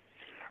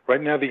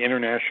 Right now, the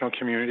international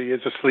community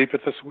is asleep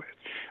at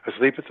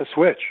the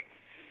switch.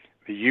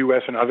 The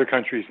U.S. and other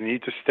countries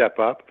need to step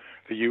up,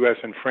 the U.S.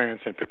 and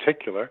France in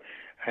particular,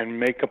 and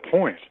make a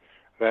point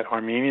that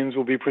Armenians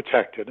will be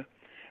protected,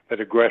 that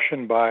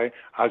aggression by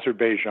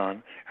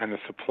Azerbaijan and the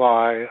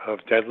supply of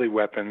deadly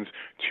weapons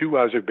to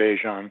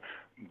Azerbaijan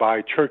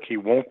by Turkey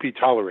won't be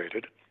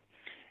tolerated.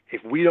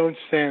 If we don't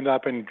stand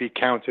up and be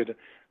counted,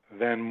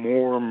 then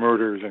more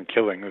murders and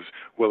killings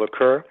will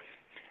occur,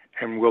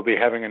 and we'll be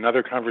having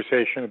another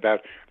conversation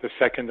about the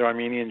second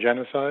Armenian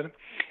genocide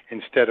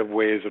instead of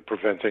ways of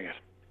preventing it.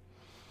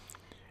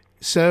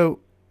 So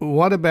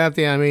what about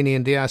the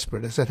Armenian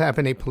diaspora? Does it have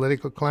any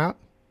political clout?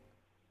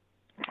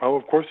 Oh,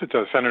 of course it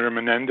does. Senator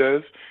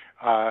Menendez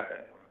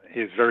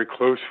is very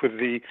close with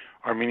the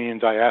Armenian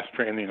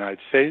diaspora in the United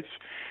States.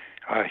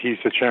 He's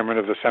the chairman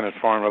of the Senate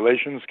Foreign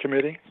Relations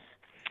Committee.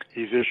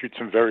 He's issued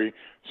some very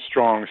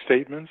strong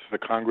statements. The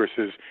Congress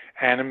is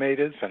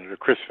animated, Senator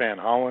Chris Van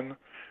Hollen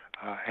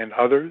and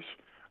others.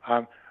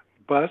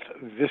 But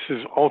this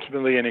is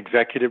ultimately an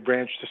executive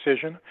branch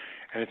decision,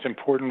 and it's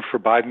important for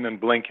Biden and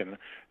Blinken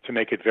to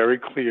make it very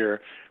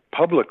clear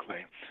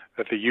publicly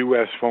that the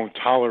U.S. won't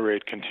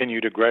tolerate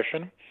continued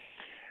aggression,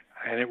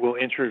 and it will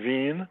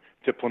intervene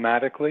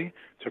diplomatically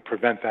to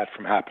prevent that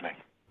from happening.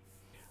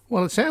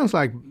 Well, it sounds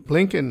like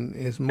Blinken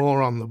is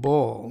more on the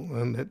ball,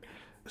 and that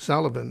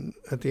Sullivan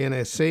at the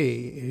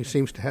NSC, who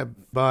seems to have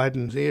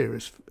Biden's ear,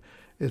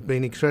 has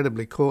been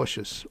incredibly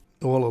cautious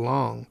all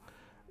along.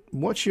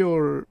 What's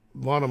your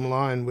bottom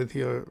line with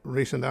your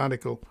recent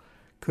article?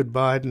 Could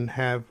Biden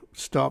have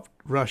stopped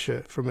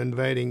Russia from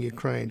invading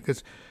Ukraine?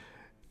 Because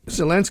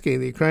Zelensky,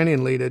 the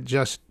Ukrainian leader,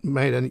 just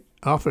made an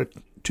offer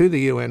to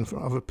the UN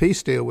of a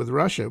peace deal with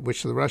Russia,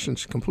 which the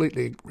Russians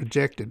completely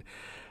rejected.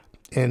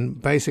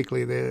 And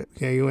basically, the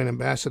UN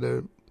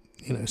ambassador,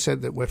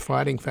 said that we're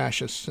fighting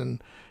fascists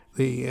and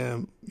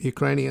the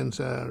Ukrainians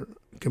are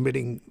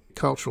committing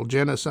cultural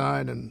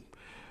genocide and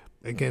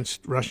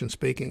against Russian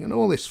speaking and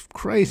all this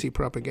crazy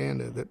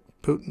propaganda that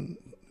Putin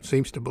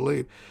seems to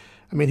believe.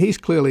 I mean, he's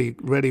clearly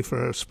ready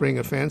for a spring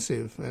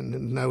offensive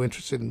and no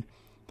interest in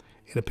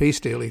a peace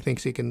deal. He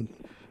thinks he can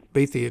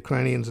beat the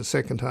Ukrainians a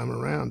second time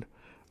around.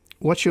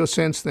 What's your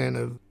sense then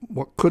of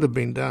what could have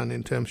been done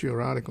in terms of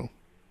your article?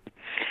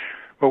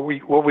 Well,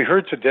 what we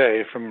heard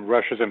today from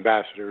Russia's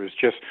ambassador is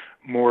just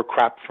more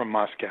crap from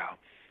Moscow,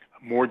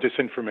 more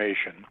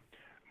disinformation,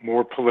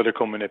 more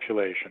political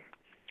manipulation.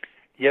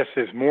 Yes,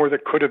 there's more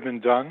that could have been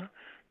done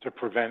to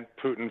prevent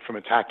Putin from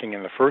attacking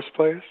in the first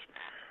place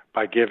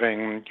by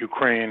giving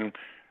Ukraine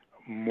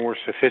more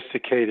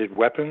sophisticated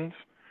weapons,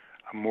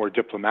 more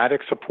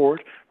diplomatic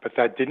support, but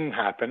that didn't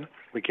happen.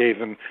 We gave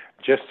them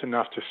just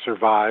enough to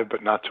survive,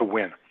 but not to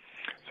win.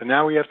 So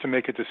now we have to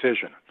make a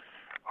decision.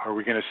 Are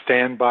we going to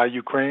stand by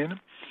Ukraine?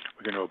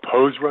 We're going to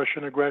oppose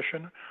Russian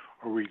aggression?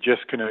 Or are we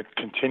just going to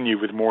continue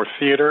with more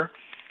theater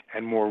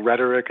and more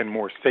rhetoric and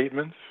more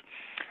statements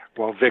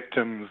while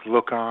victims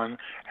look on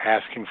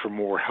asking for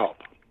more help?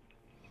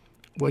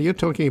 Well, you're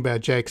talking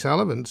about Jake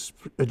Sullivan's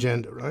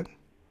agenda, right?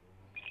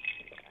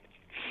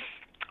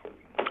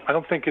 I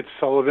don't think it's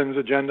Sullivan's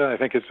agenda. I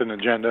think it's an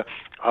agenda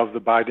of the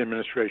Biden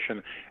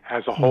administration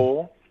as a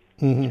whole.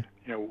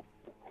 Mm-hmm.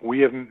 We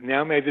have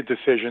now made the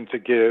decision to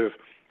give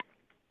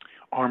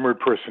armored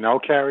personnel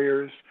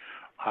carriers,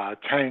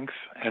 tanks,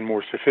 and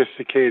more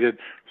sophisticated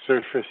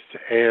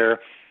surface-to-air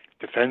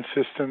defense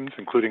systems,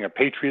 including a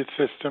Patriot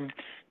system,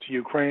 to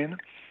Ukraine.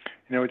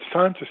 It's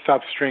time to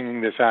stop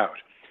stringing this out.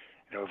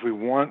 If we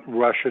want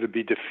Russia to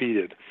be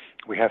defeated,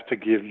 we have to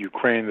give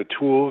Ukraine the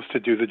tools to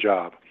do the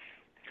job.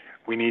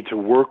 We need to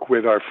work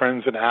with our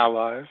friends and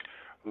allies,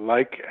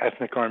 like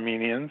ethnic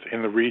Armenians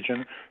in the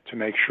region, to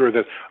make sure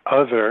that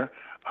other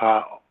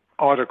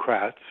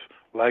autocrats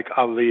like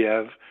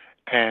Aliyev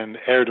and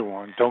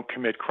Erdogan don't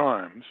commit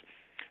crimes.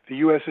 The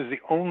U.S. is the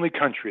only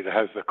country that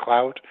has the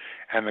clout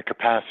and the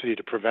capacity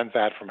to prevent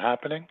that from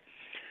happening.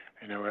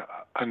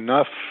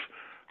 Enough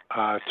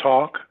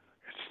talk.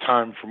 It's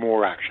time for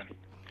more action.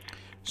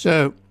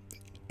 So,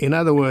 in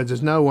other words,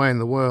 there's no way in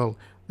the world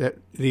that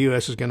the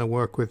U.S. is going to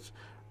work with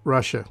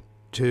Russia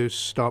to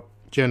stop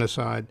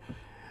genocide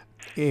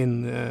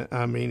in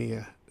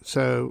Armenia.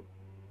 So,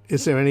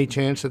 is there any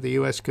chance that the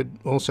U.S. could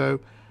also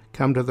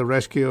come to the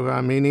rescue of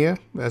Armenia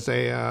as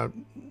they are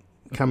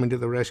coming to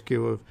the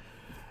rescue of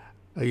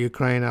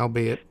Ukraine,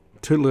 albeit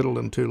too little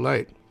and too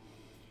late?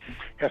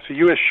 Yes, the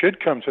U.S.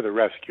 should come to the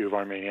rescue of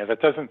Armenia.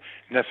 That doesn't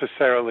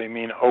necessarily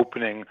mean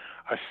opening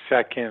a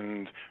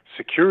second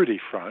security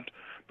front,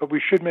 but we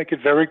should make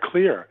it very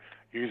clear,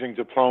 using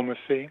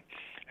diplomacy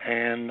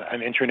and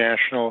an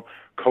international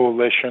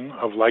coalition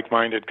of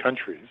like-minded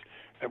countries,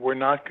 that we're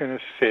not going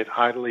to sit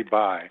idly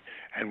by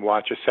and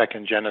watch a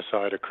second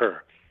genocide occur.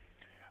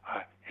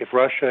 If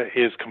Russia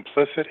is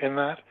complicit in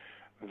that,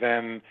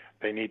 then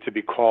they need to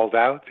be called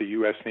out. The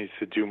U.S. needs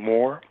to do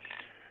more.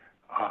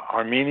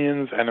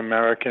 Armenians and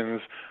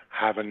Americans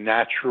have a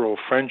natural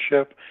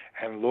friendship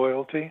and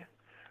loyalty.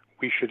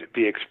 We should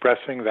be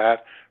expressing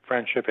that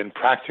friendship in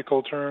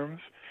practical terms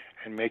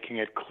and making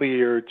it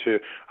clear to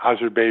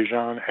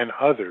Azerbaijan and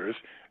others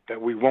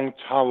that we won't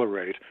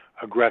tolerate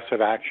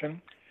aggressive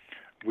action.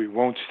 We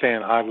won't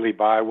stand idly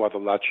by while the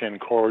Lachin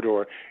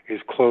corridor is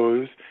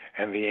closed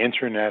and the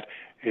internet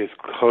is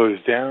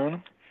closed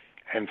down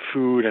and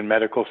food and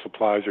medical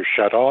supplies are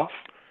shut off.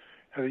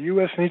 Now, the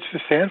U.S. needs to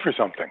stand for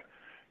something,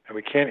 and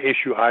we can't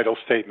issue idle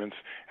statements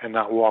and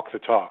not walk the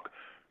talk.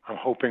 I'm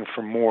hoping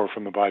for more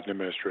from the Biden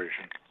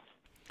administration.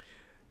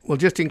 Well,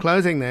 just in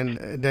closing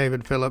then,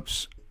 David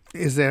Phillips,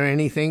 is there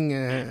anything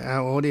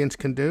our audience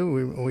can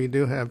do? We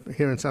do have,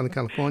 here in Southern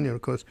California,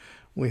 of course,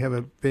 we have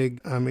a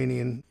big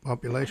Armenian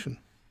population.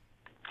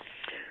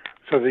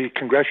 So the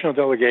congressional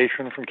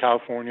delegation from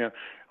California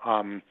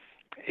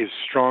is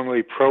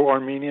strongly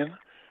pro-Armenian.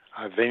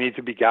 They need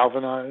to be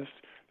galvanized.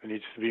 There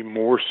needs to be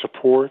more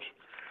support.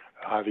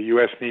 The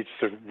U.S. needs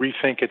to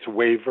rethink its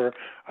waiver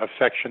of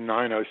Section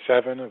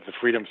 907 of the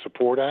Freedom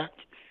Support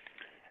Act.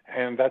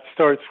 And that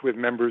starts with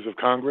members of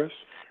Congress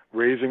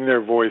raising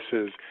their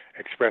voices,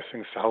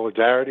 expressing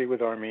solidarity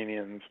with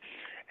Armenians,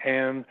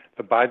 and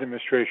the Biden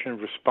administration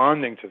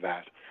responding to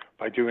that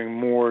by doing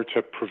more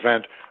to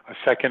prevent a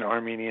second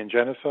Armenian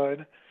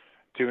genocide,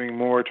 doing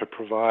more to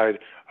provide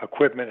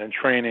equipment and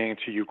training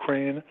to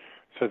Ukraine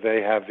so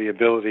they have the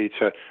ability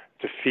to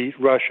defeat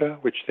Russia,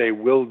 which they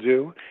will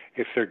do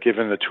if they're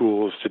given the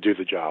tools to do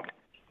the job.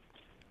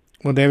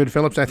 Well, David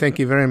Phillips, I thank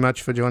you very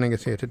much for joining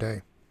us here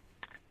today.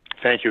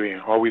 Thank you,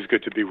 Ian. Always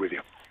good to be with you.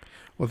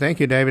 Well,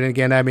 thank you, David. And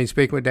again, I've been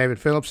speaking with David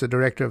Phillips, the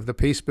director of the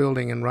Peace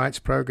Building and Rights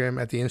Program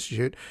at the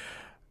Institute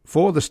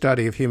for the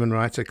Study of Human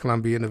Rights at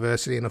Columbia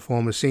University and a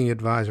former senior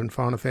advisor and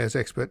foreign affairs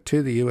expert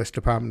to the U.S.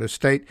 Department of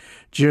State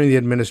during the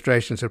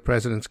administrations of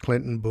Presidents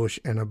Clinton, Bush,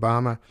 and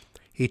Obama.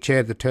 He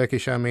chaired the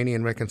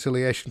Turkish-Armenian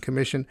Reconciliation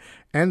Commission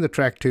and the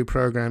Track 2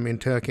 program in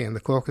Turkey and the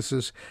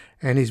Caucasus,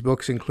 and his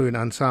books include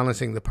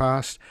Unsilencing the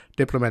Past,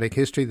 Diplomatic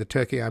History, the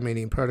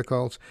Turkey-Armenian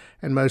Protocols,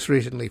 and most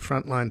recently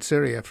Frontline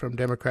Syria, From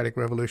Democratic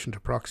Revolution to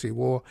Proxy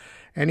War,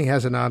 and he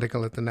has an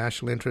article at the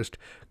National Interest,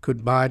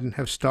 Could Biden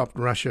Have Stopped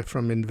Russia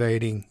from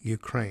Invading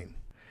Ukraine?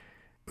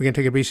 We're going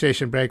to take a brief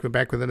station break. We're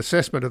back with an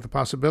assessment of the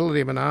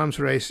possibility of an arms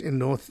race in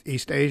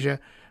Northeast Asia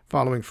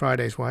following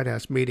Friday's White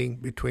House meeting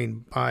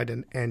between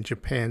Biden and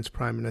Japan's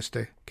Prime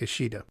Minister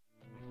Kishida.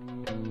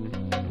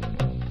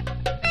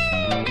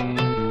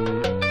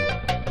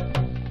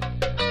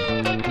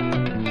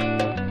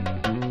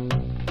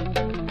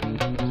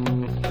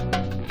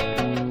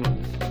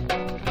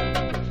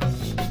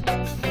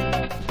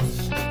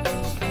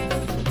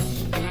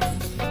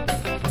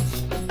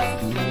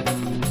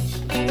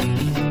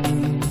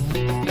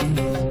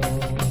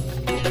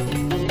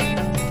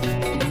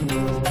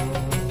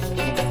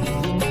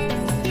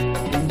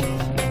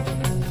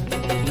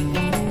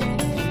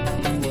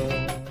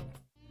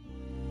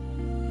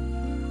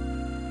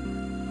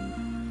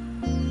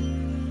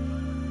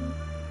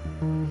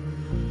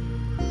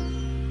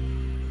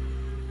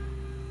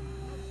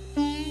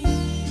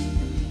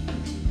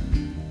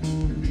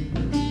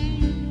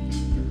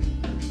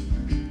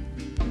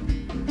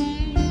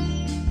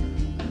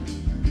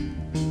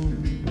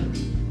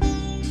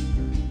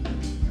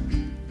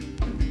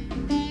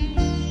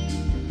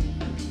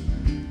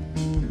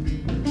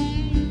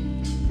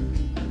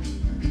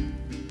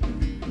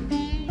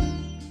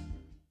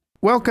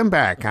 Welcome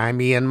back. I'm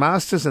Ian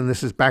Masters, and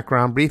this is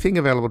Background Briefing,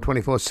 available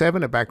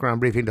 24/7 at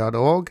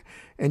backgroundbriefing.org.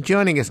 And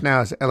joining us now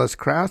is Ellis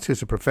Krauss,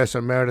 who's a professor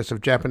emeritus of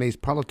Japanese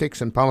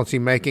politics and policy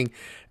making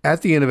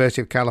at the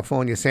University of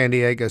California, San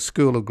Diego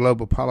School of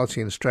Global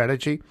Policy and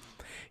Strategy.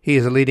 He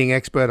is a leading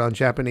expert on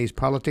Japanese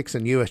politics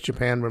and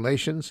U.S.-Japan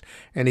relations,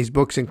 and his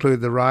books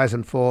include The Rise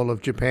and Fall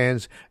of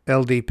Japan's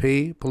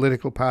LDP,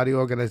 Political Party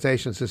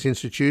Organizations as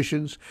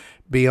Institutions,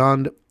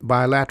 Beyond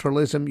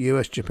Bilateralism,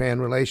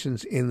 U.S.-Japan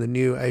Relations in the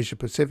New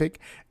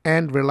Asia-Pacific,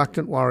 and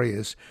Reluctant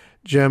Warriors,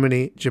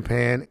 Germany,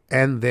 Japan,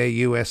 and Their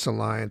U.S.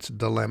 Alliance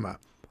Dilemma.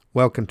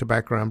 Welcome to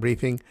Background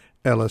Briefing,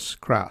 Ellis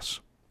Krauss.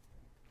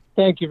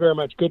 Thank you very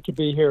much. Good to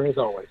be here, as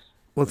always.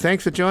 Well,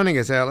 thanks for joining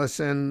us, Ellis.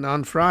 And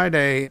on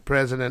Friday,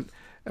 President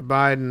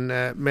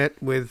Biden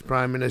met with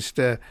Prime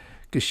Minister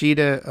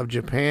Kishida of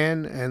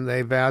Japan, and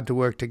they vowed to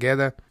work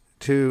together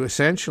to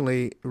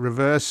essentially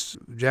reverse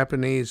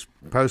Japanese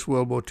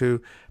post-World War II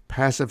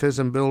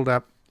pacifism, build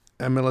up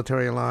a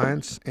military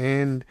alliance,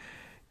 and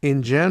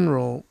in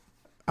general,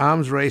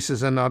 arms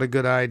races are not a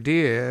good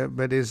idea,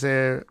 but is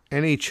there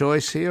any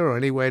choice here or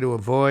any way to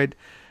avoid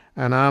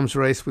an arms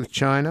race with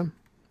China?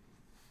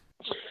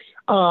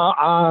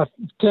 To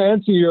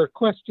answer your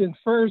question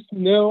first,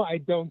 no, I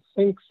don't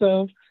think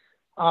so.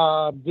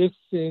 This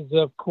is,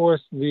 of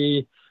course,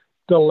 the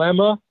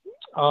dilemma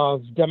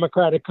of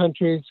democratic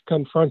countries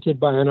confronted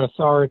by an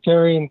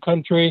authoritarian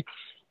country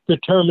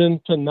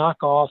determined to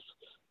knock off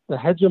the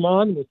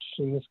hegemon, which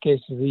in this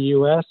case is the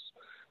U.S.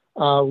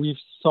 We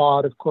saw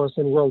it, of course,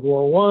 in World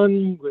War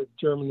I with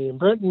Germany and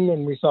Britain,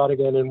 and we saw it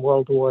again in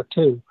World War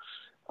II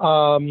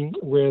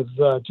with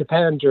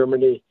Japan,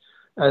 Germany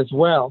as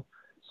well.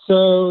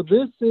 So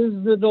this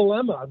is the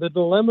dilemma. The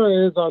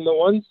dilemma is, on the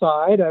one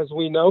side, as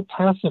we know,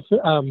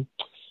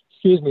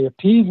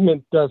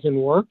 appeasement doesn't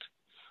work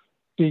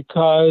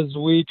because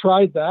we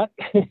tried that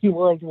in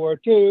World War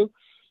II.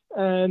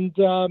 And,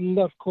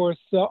 of course,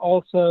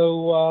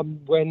 also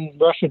when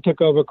Russia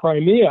took over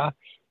Crimea,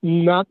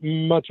 not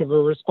much of a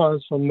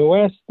response from the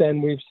West,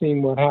 and we've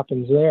seen what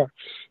happens there.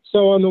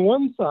 So on the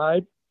one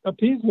side,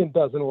 appeasement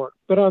doesn't work.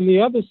 But on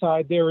the other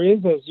side, there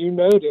is, as you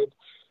noted,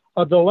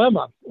 a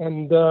dilemma.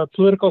 And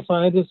political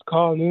scientists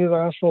and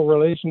international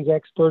relations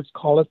experts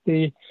call it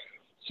the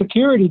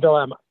security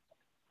dilemma,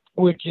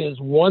 which is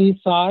one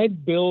side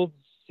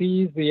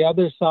sees the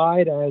other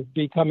side as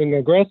becoming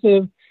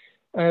aggressive,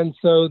 and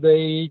so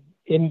they,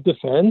 in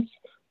defense,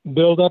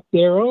 build up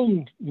their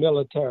own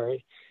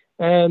military.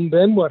 And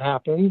then what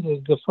happens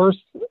is the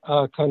first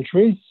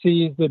country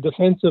sees the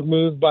defensive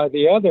move by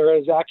the other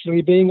as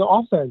actually being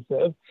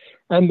offensive,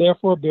 and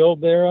therefore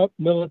build their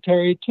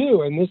military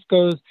too. And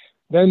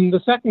then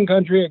the second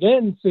country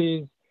again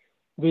sees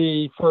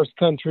the first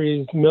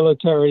country's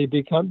military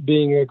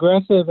being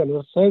aggressive and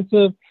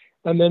offensive,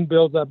 and then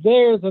builds up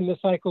theirs, and the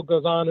cycle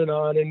goes on,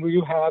 and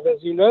you have,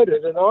 as you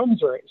noted, an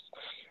arms race.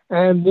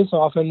 And this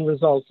often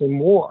results in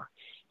war.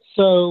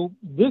 So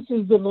this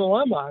is the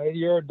dilemma.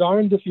 You're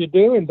darned if you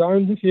do and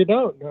darned if you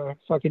don't. If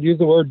I could use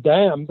the word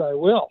damned, I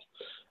will,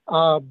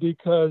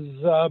 because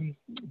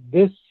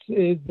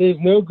there's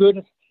no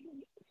good,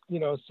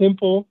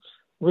 simple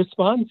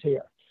response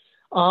here.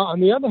 On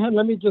the other hand,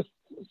 let me just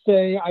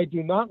say I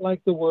do not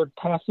like the word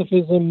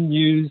pacifism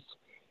used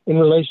in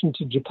relation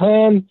to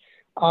Japan,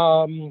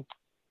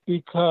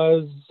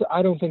 because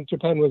I don't think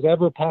Japan was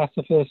ever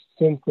pacifist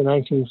since the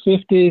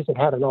 1950s. It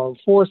had an armed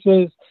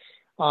forces.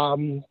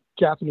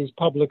 Japanese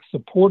public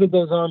supported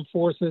those armed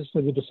forces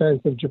for the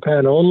defense of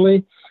Japan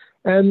only.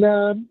 And, they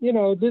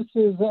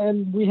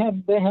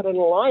had an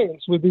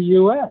alliance with the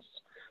U.S.,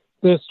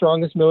 the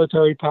strongest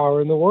military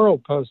power in the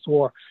world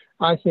post-war.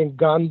 I think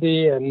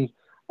Gandhi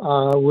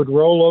would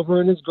roll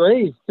over in his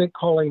grave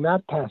calling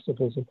that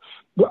pacifism.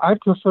 But I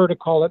prefer to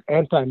call it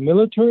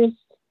anti-militarist.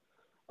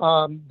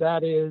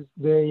 That is,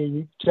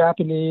 the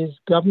Japanese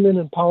government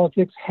and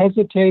politics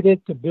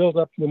hesitated to build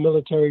up the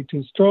military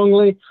too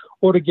strongly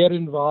or to get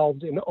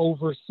involved in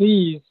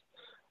overseas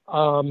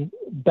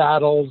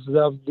battles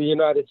of the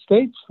United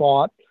States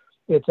fought,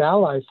 its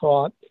allies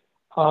fought,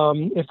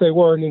 if they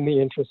weren't in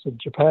the interests of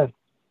Japan.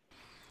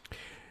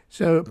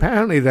 So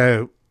apparently,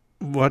 though,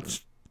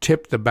 what's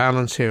tipped the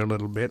balance here a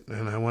little bit,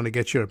 and I want to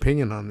get your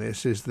opinion on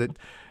this, is that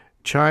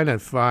China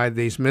fired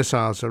these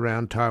missiles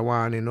around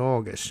Taiwan in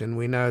August, and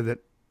we know that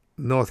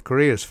North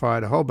Korea has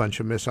fired a whole bunch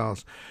of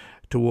missiles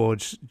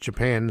towards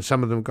Japan.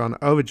 Some of them have gone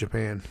over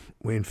Japan.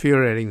 We're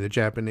infuriating the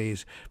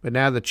Japanese. But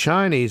now the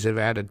Chinese have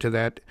added to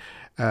that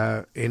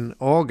in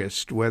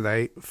August,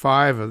 where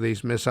 5 of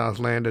these missiles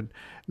landed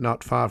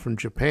not far from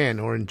Japan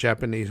or in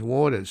Japanese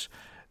waters.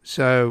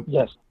 So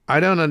yes. I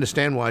don't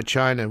understand why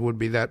China would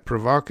be that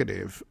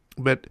provocative.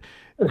 But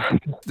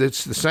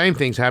it's the same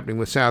thing's happening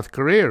with South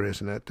Korea,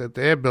 isn't it? That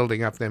they're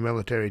building up their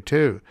military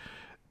too.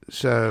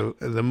 So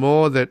the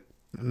more that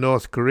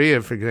North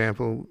Korea, for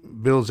example,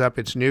 builds up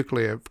its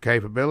nuclear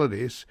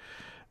capabilities,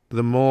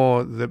 the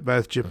more that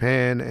both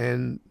Japan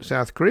and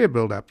South Korea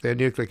build up their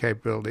nuclear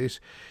capabilities.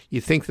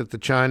 You think that the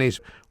Chinese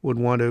would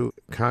want to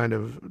kind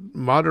of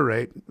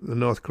moderate the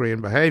North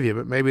Korean behavior,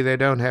 but maybe they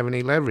don't have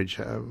any leverage.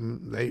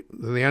 They're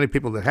the only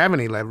people that have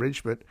any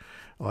leverage, but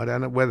I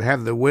don't know whether they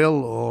have the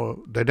will or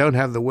they don't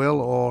have the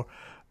will, or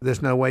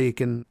there's no way you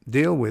can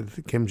deal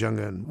with Kim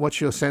Jong-un.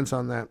 What's your sense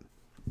on that?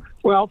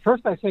 Well,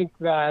 first, I think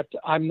that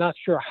I'm not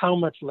sure how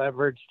much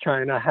leverage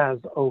China has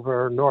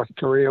over North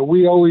Korea.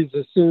 We always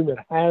assume it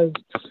has,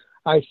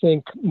 I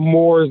think,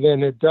 more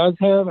than it does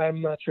have.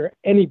 I'm not sure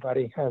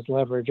anybody has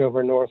leverage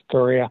over North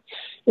Korea.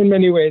 In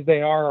many ways,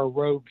 they are a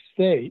rogue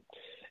state.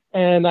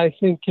 And I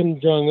think Kim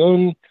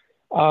Jong-un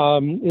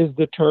is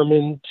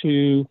determined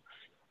to,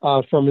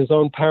 from his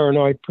own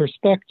paranoid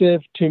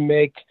perspective, to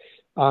make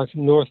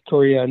North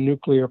Korea a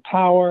nuclear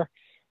power.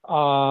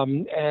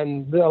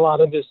 And a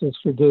lot of this is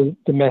for the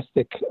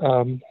domestic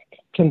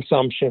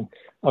consumption,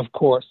 of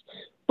course.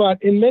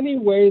 But in many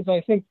ways,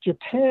 I think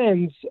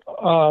Japan's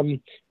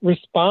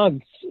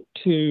response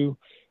to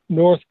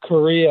North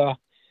Korea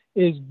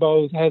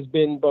has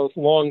been both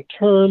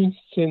long-term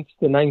since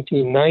the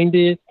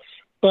 1990s,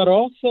 but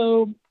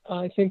also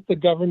I think the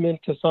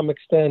government, to some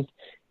extent,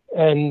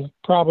 and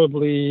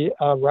probably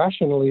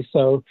rationally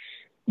so,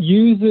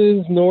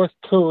 uses North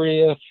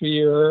Korea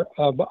fear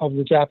of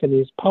the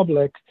Japanese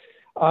public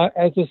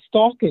as a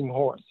stalking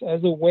horse,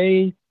 as a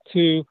way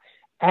to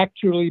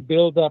actually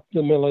build up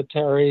the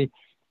military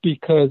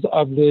because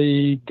of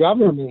the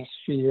government's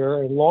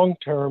fear and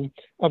long-term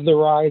of the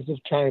rise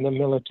of China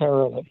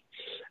militarily.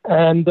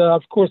 And,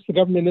 of course, the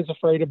government is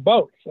afraid of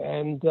both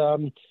and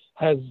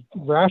has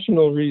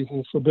rational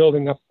reasons for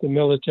building up the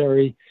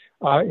military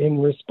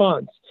in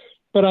response.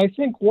 But I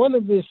think one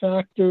of the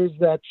factors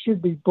that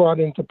should be brought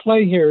into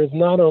play here is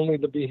not only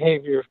the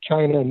behavior of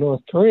China and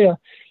North Korea,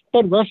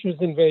 but Russia's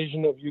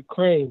invasion of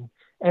Ukraine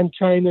and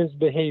China's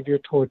behavior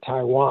toward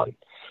Taiwan.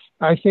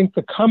 I think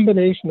the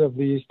combination of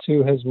these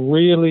two has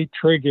really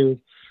triggered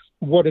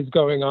what is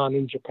going on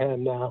in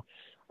Japan now.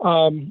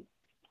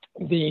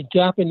 The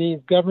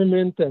Japanese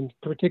government, and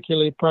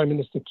particularly Prime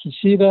Minister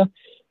Kishida,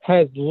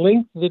 has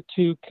linked the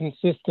two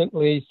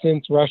consistently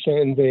since Russia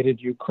invaded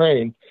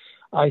Ukraine.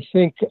 I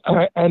think,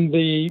 and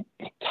the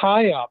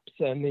tie-ups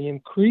and the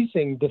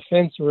increasing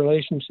defense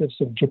relationships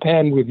of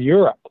Japan with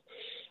Europe,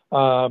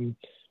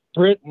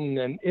 Britain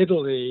and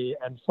Italy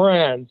and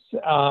France,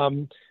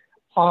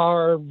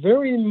 are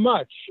very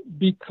much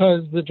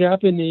because the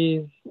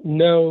Japanese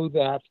know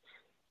that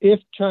if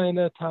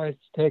China tries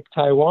to take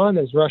Taiwan,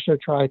 as Russia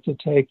trying to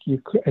take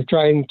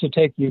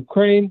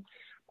Ukraine,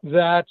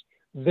 that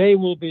they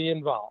will be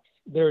involved.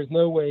 There is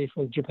no way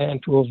for Japan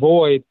to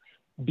avoid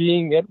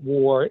being at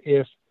war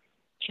if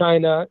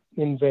China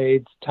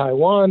invades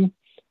Taiwan,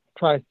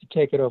 tries to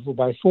take it over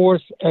by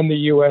force, and the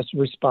U.S.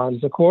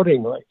 responds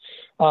accordingly.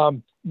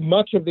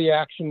 Much of the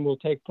action will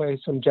take place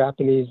from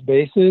Japanese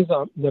bases,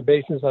 the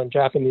bases on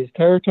Japanese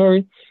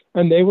territory,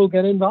 and they will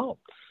get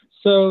involved.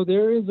 So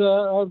there is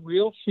a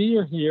real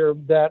fear here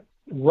that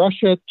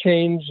Russia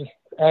changed,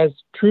 as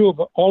true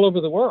of all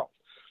over the world.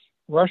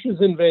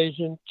 Russia's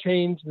invasion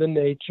changed the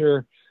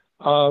nature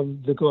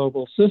of the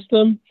global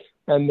system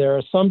and their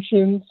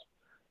assumptions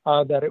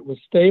that it was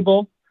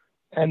stable.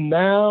 And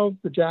now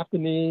the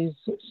Japanese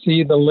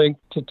see the link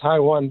to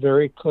Taiwan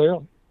very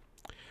clearly.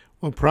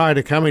 Well, prior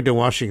to coming to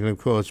Washington, of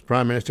course,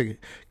 Prime Minister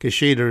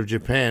Kishida of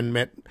Japan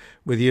met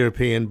with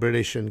European,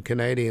 British, and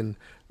Canadian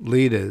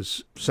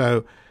leaders.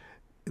 So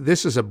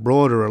this is a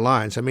broader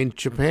alliance. I mean,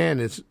 Japan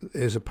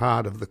is a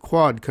part of the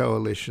Quad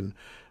coalition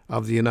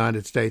of the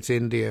United States,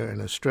 India,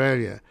 and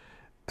Australia.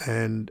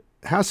 And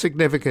how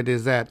significant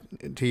is that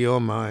to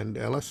your mind,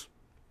 Ellis?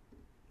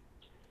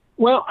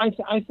 Well,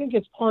 I think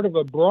it's part of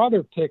a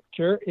broader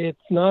picture. It's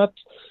not,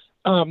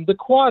 the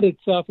Quad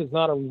itself is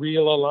not a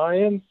real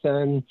alliance,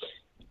 and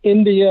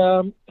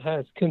India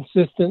has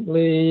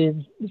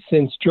consistently,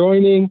 since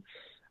joining,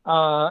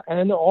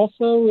 and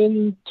also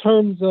in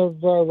terms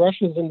of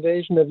Russia's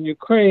invasion of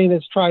Ukraine,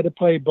 has tried to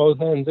play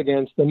both ends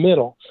against the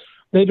middle.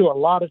 They do a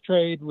lot of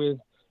trade with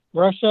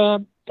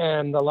Russia,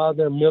 and a lot of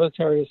their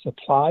military is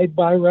supplied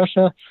by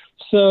Russia.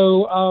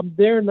 So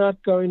they're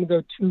not going to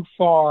go too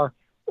far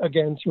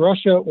against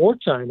Russia or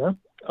China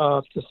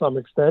to some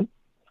extent.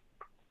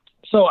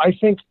 So I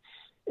think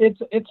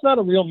it's not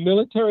a real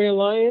military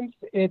alliance.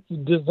 It's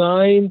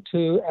designed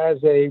to, as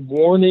a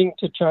warning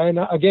to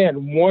China,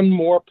 again, one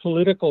more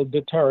political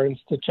deterrence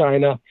to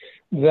China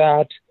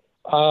that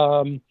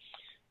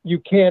you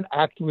can't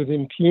act with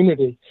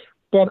impunity.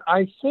 But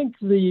I think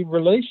the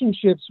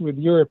relationships with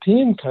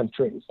European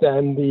countries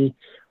and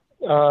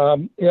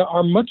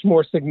are much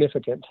more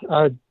significant.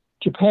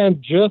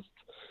 Japan just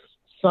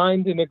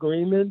signed an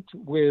agreement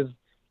with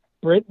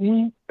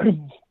Britain.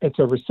 It's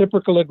a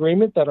reciprocal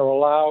agreement that will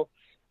allow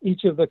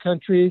each of the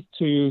countries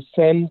to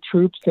send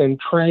troops and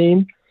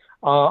train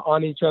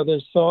on each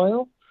other's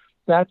soil.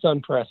 That's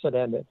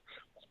unprecedented.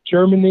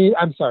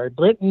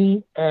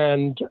 Britain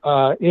and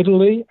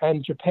Italy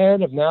and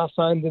Japan have now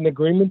signed an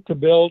agreement to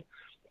build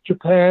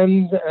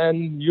Japan's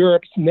and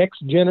Europe's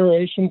next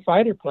generation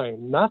fighter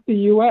plane, not the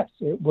U.S.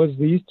 It was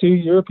these two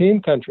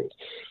European countries.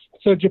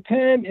 So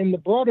Japan, in the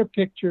broader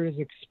picture, is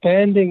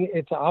expanding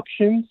its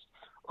options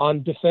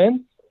on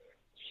defense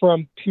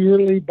from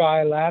purely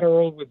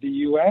bilateral with the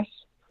U.S.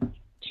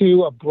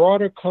 to a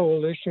broader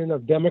coalition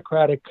of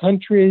democratic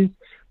countries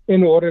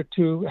in order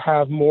to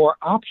have more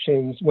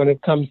options when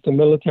it comes to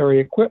military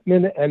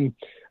equipment and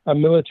a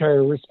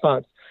military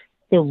response.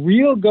 The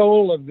real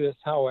goal of this,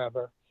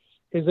 however,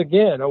 is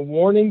again a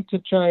warning to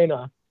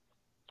China: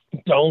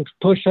 don't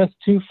push us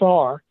too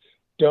far,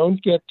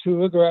 don't get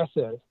too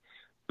aggressive,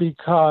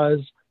 because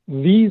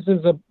this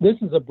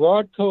is a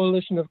broad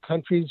coalition of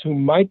countries who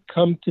might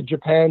come to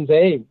Japan's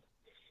aid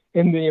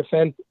in the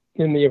event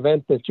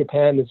that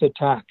Japan is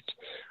attacked.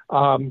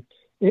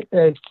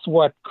 It's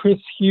what Chris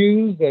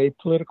Hughes, a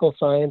political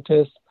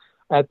scientist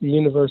at the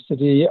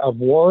University of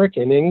Warwick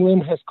in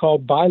England, has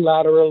called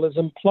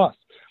bilateralism plus.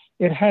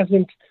 It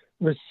hasn't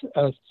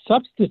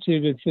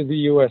substituted for the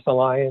U.S.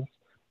 alliance,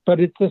 but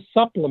it's a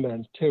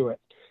supplement to it.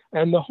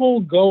 And the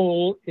whole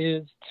goal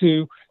is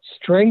to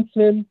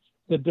strengthen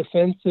the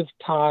defensive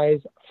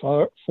ties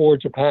for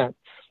Japan.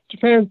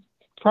 Japan's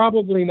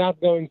probably not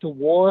going to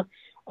war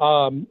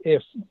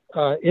if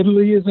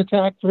Italy is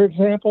attacked, for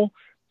example,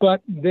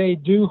 but they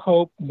do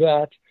hope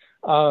that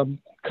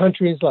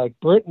countries like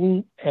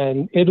Britain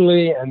and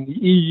Italy and the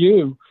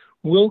EU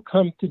will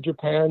come to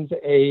Japan's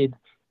aid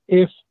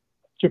if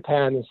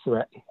Japan is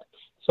threatened.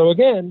 So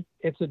again,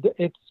 it's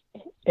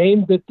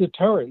aimed at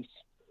deterrence,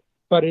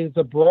 but it is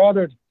a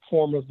broader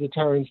form of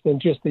deterrence than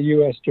just the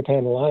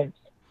U.S.-Japan alliance.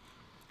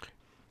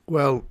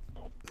 Well,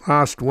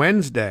 last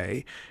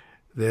Wednesday,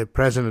 the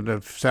president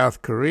of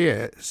South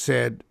Korea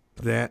said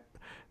that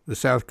the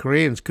South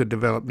Koreans could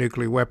develop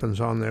nuclear weapons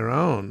on their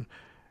own,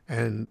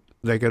 and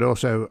they could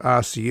also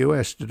ask the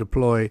U.S. to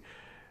deploy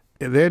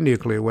their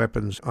nuclear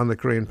weapons on the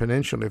Korean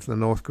Peninsula if the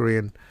North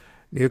Korean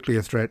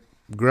nuclear threat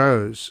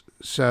grows.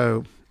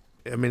 So,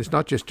 I mean, it's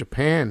not just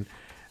Japan.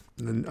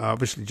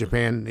 Obviously,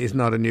 Japan is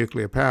not a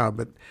nuclear power,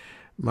 but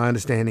my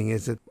understanding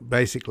is that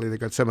basically they've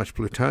got so much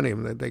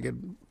plutonium that they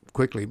could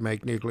quickly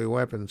make nuclear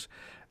weapons.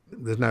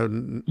 There's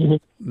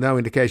no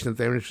indication that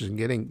they're interested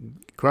in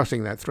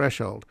crossing that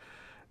threshold.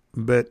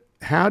 But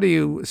how do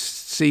you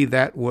see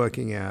that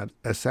working out?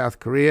 South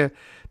Korea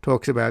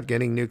talks about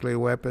getting nuclear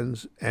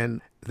weapons,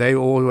 and they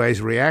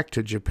always react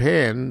to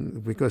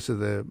Japan because of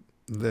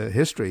the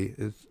history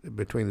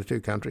between the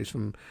two countries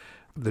from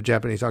the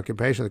Japanese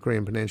occupation of the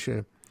Korean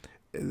Peninsula.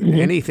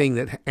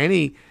 Mm-hmm.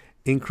 Any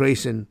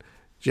increase in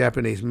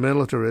Japanese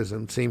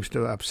militarism seems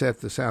to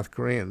upset the South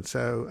Koreans.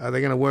 So are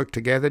they going to work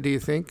together, do you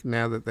think,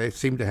 now that they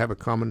seem to have a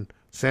common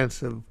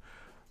sense of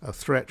a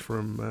threat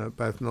from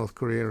both North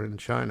Korea and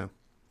China?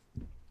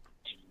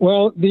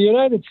 Well, the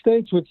United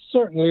States would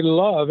certainly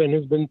love and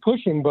has been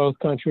pushing both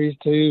countries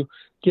to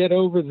get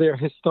over their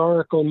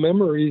historical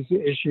memories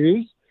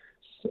issues,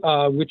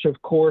 which,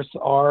 of course,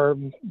 are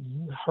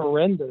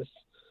horrendous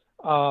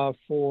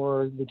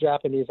for the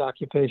Japanese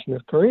occupation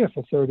of Korea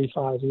for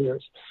 35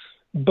 years.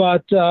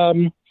 But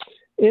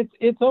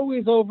it's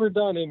always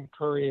overdone in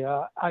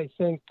Korea. I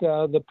think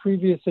the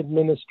previous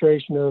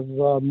administration of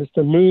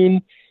Mr.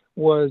 Moon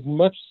was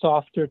much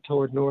softer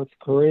toward North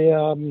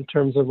Korea in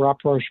terms of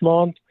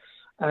rapprochement,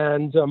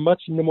 and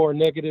much more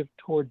negative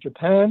toward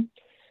Japan.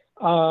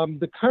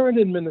 The current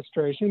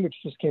administration, which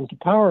just came to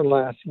power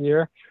last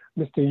year,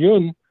 Mr.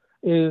 Yoon,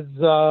 is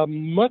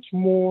much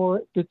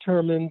more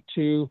determined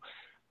to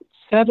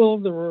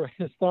settle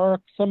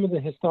some of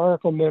the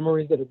historical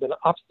memories that have been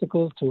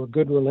obstacles to a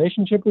good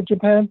relationship with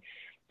Japan,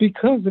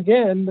 because,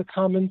 again, the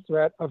common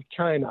threat of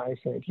China, I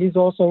think. He's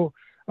also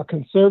a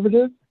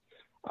conservative,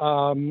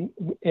 and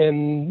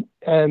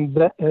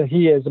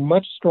he is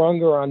much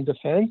stronger on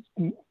defense,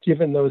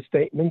 given those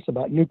statements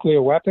about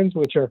nuclear weapons,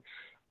 which are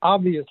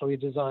obviously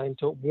designed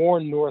to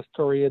warn North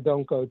Korea,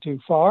 don't go too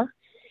far.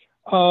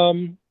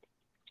 So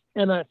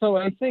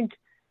I think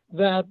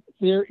that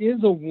there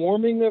is a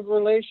warming of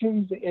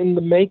relations in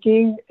the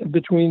making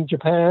between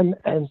Japan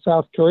and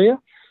South Korea,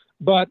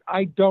 but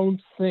I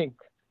don't think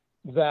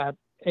that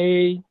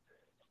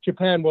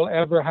Japan will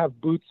ever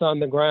have boots on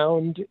the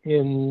ground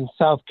in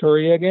South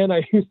Korea again.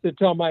 I used to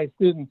tell my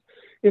students,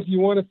 if you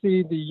want to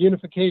see the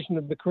unification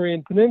of the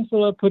Korean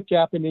Peninsula, put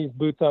Japanese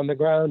boots on the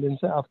ground in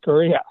South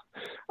Korea.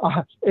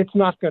 It's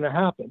not going to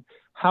happen.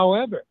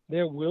 However,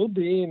 there will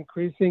be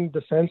increasing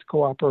defense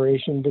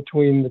cooperation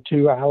between the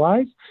two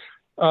allies,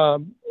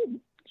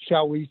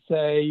 shall we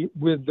say,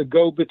 with the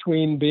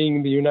go-between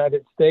being the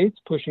United States,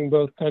 pushing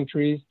both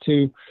countries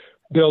to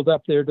build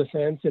up their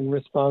defense in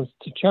response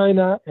to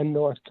China and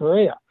North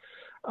Korea.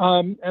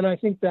 And I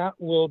think that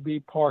will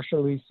be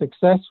partially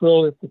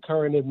successful if the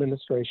current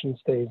administration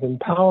stays in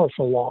power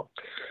for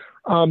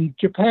long.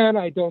 Japan,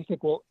 I don't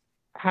think, will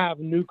have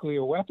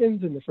nuclear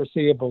weapons in the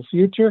foreseeable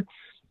future.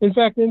 In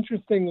fact,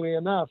 interestingly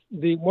enough,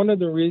 one of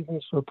the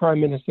reasons for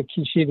Prime Minister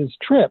Kishida's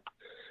trip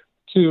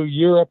to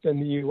Europe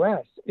and the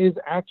U.S. is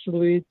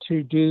actually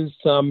to do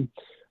some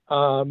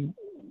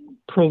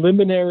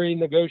preliminary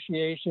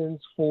negotiations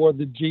for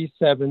the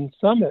G7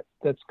 summit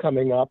that's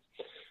coming up,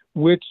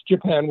 which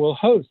Japan will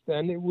host.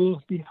 And it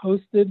will be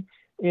hosted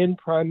in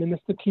Prime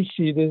Minister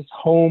Kishida's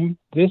home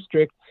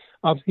district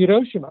of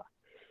Hiroshima.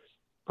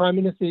 Prime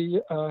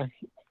Minister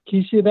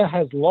Kishida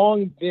has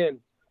long been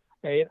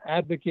an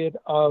advocate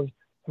of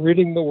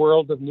ridding the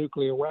world of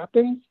nuclear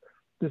weapons.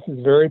 This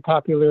is very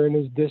popular in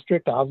his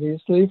district,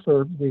 obviously,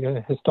 for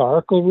the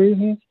historical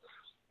reasons.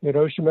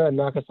 Hiroshima and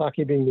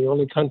Nagasaki being the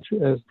only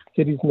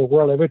cities in the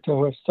world ever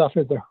to have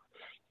suffered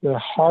the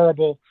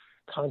horrible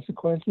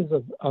consequences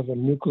of a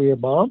nuclear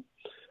bomb.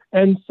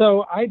 And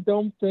so I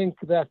don't think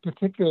that,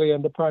 particularly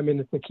under Prime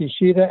Minister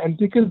Kishida, and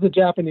because the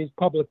Japanese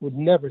public would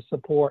never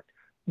support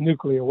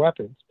nuclear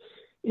weapons,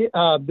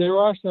 there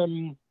are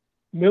some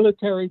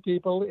military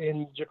people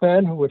in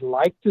Japan who would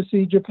like to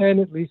see Japan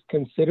at least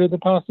consider the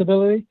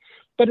possibility.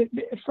 But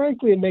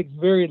frankly, it makes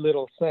very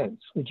little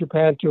sense for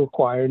Japan to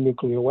acquire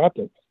nuclear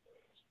weapons.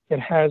 It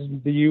has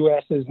the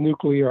U.S.'s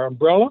nuclear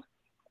umbrella,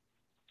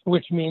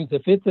 which means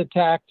if it's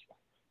attacked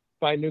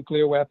by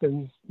nuclear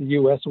weapons, the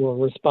U.S. will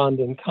respond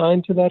in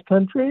kind to that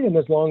country. And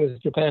as long as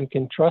Japan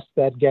can trust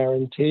that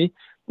guarantee,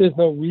 there's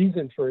no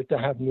reason for it to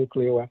have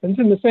nuclear weapons.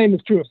 And the same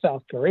is true of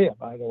South Korea,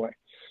 by the way.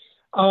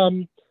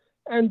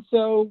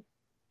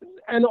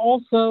 And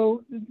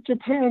also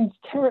Japan's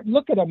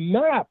look at a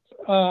map.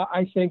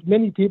 I think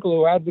many people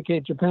who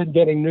advocate Japan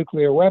getting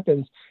nuclear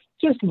weapons,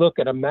 just look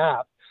at a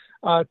map.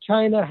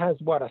 China has,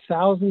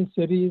 1,000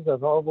 cities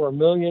of over 1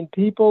 million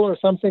people or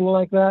something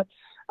like that.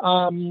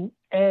 And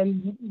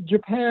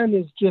Japan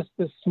is just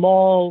a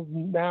small,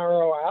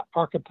 narrow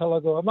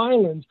archipelago of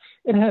islands.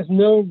 It has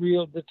no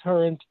real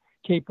deterrent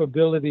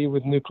capability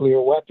with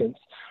nuclear weapons.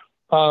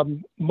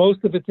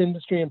 Most of its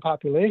industry and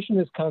population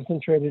is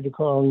concentrated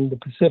along the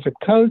Pacific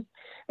coast,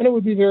 and it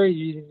would be very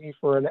easy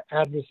for an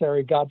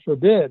adversary, God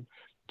forbid,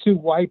 to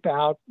wipe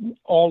out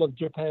all of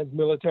Japan's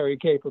military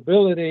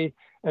capability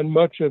and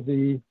much of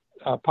the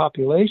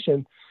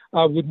population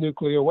with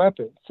nuclear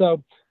weapons.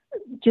 So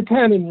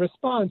Japan, in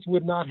response,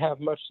 would not have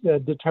much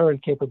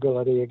deterrent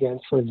capability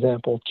against, for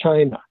example,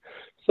 China.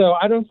 So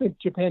I don't think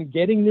Japan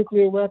getting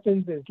nuclear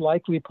weapons is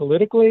likely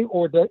politically,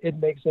 or that it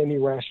makes any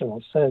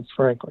rational sense,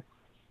 frankly.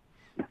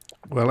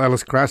 Well,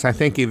 Ellis Krauss, I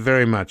thank you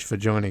very much for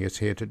joining us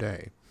here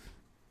today.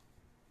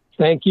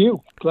 Thank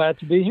you. Glad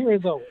to be here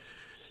as always.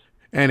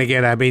 And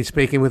again, I've been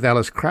speaking with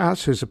Ellis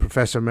Krauss, who's a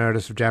professor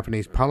emeritus of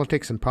Japanese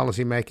politics and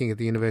policymaking at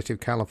the University of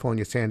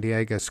California, San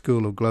Diego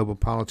School of Global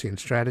Policy and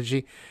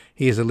Strategy.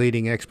 He is a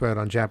leading expert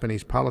on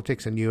Japanese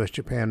politics and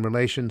U.S.-Japan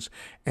relations,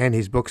 and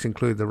his books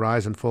include The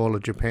Rise and Fall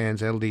of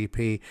Japan's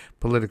LDP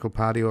political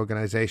party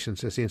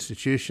organizations as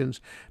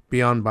institutions,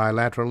 Beyond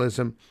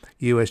Bilateralism,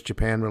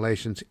 U.S.-Japan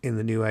relations in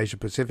the New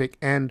Asia-Pacific,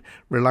 and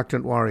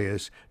Reluctant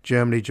Warriors,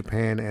 Germany,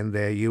 Japan, and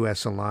their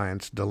U.S.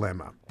 alliance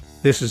dilemma.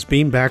 This has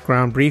been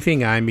Background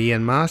Briefing. I'm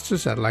Ian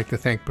Masters. I'd like to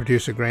thank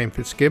producer Graham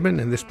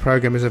Fitzgibbon, and this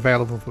program is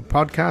available for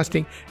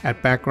podcasting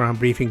at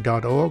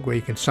backgroundbriefing.org, where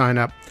you can sign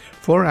up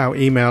for our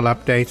email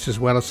updates as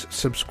well as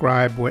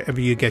subscribe wherever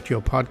you get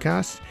your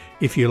podcasts.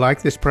 If you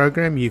like this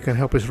program, you can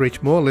help us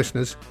reach more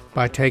listeners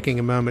by taking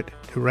a moment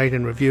to rate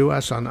and review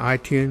us on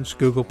iTunes,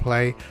 Google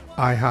Play,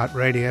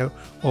 iHeartRadio,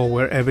 or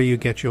wherever you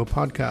get your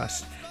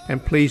podcasts.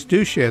 And please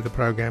do share the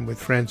program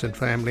with friends and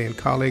family and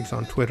colleagues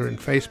on Twitter and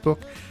Facebook.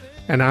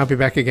 And I'll be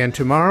back again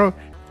tomorrow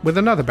with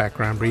another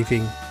Background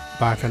Briefing.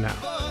 Bye for now.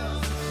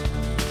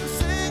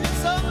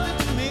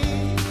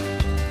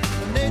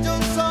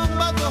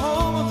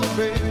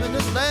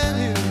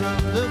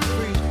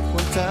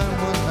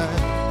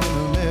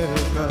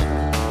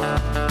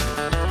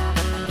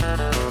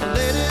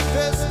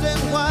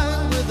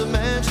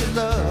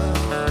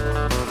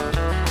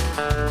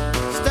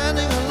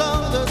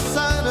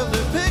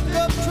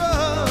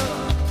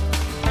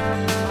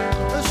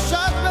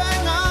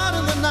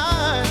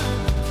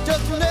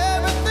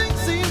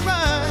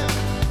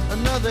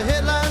 The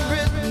headline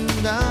written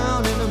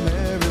down in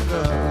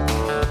America.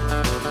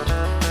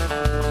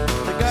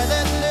 The guy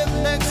that lived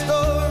next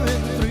door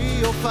in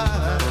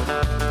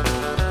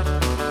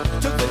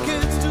 305 took the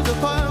kids to the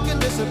park and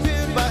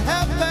disappeared by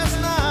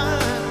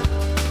 9:30.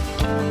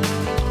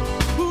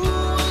 Who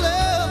will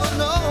ever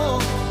know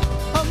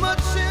how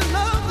much she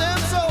loved them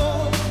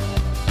so?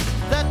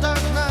 That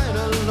dark night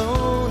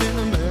alone in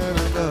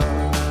America.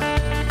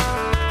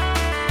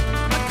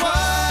 A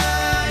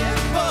quiet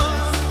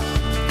voice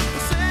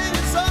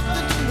singing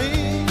something to me,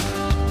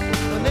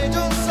 an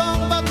age-old song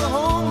about the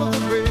home of the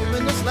brave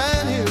in this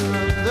land here of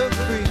the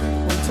free.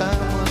 One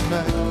time, one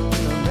night in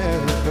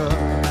America.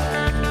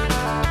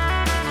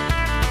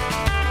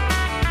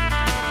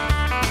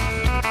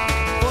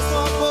 Four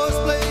small boys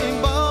playing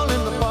ball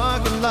in the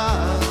parking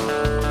lot.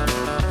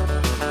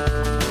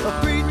 A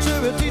preacher,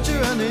 a teacher,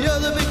 and the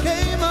other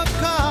became a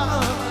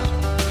cop.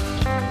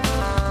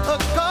 A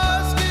car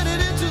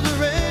skidded into the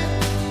rain,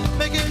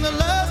 making the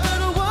last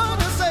little one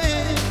to say,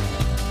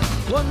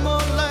 one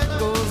more light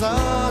goes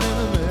out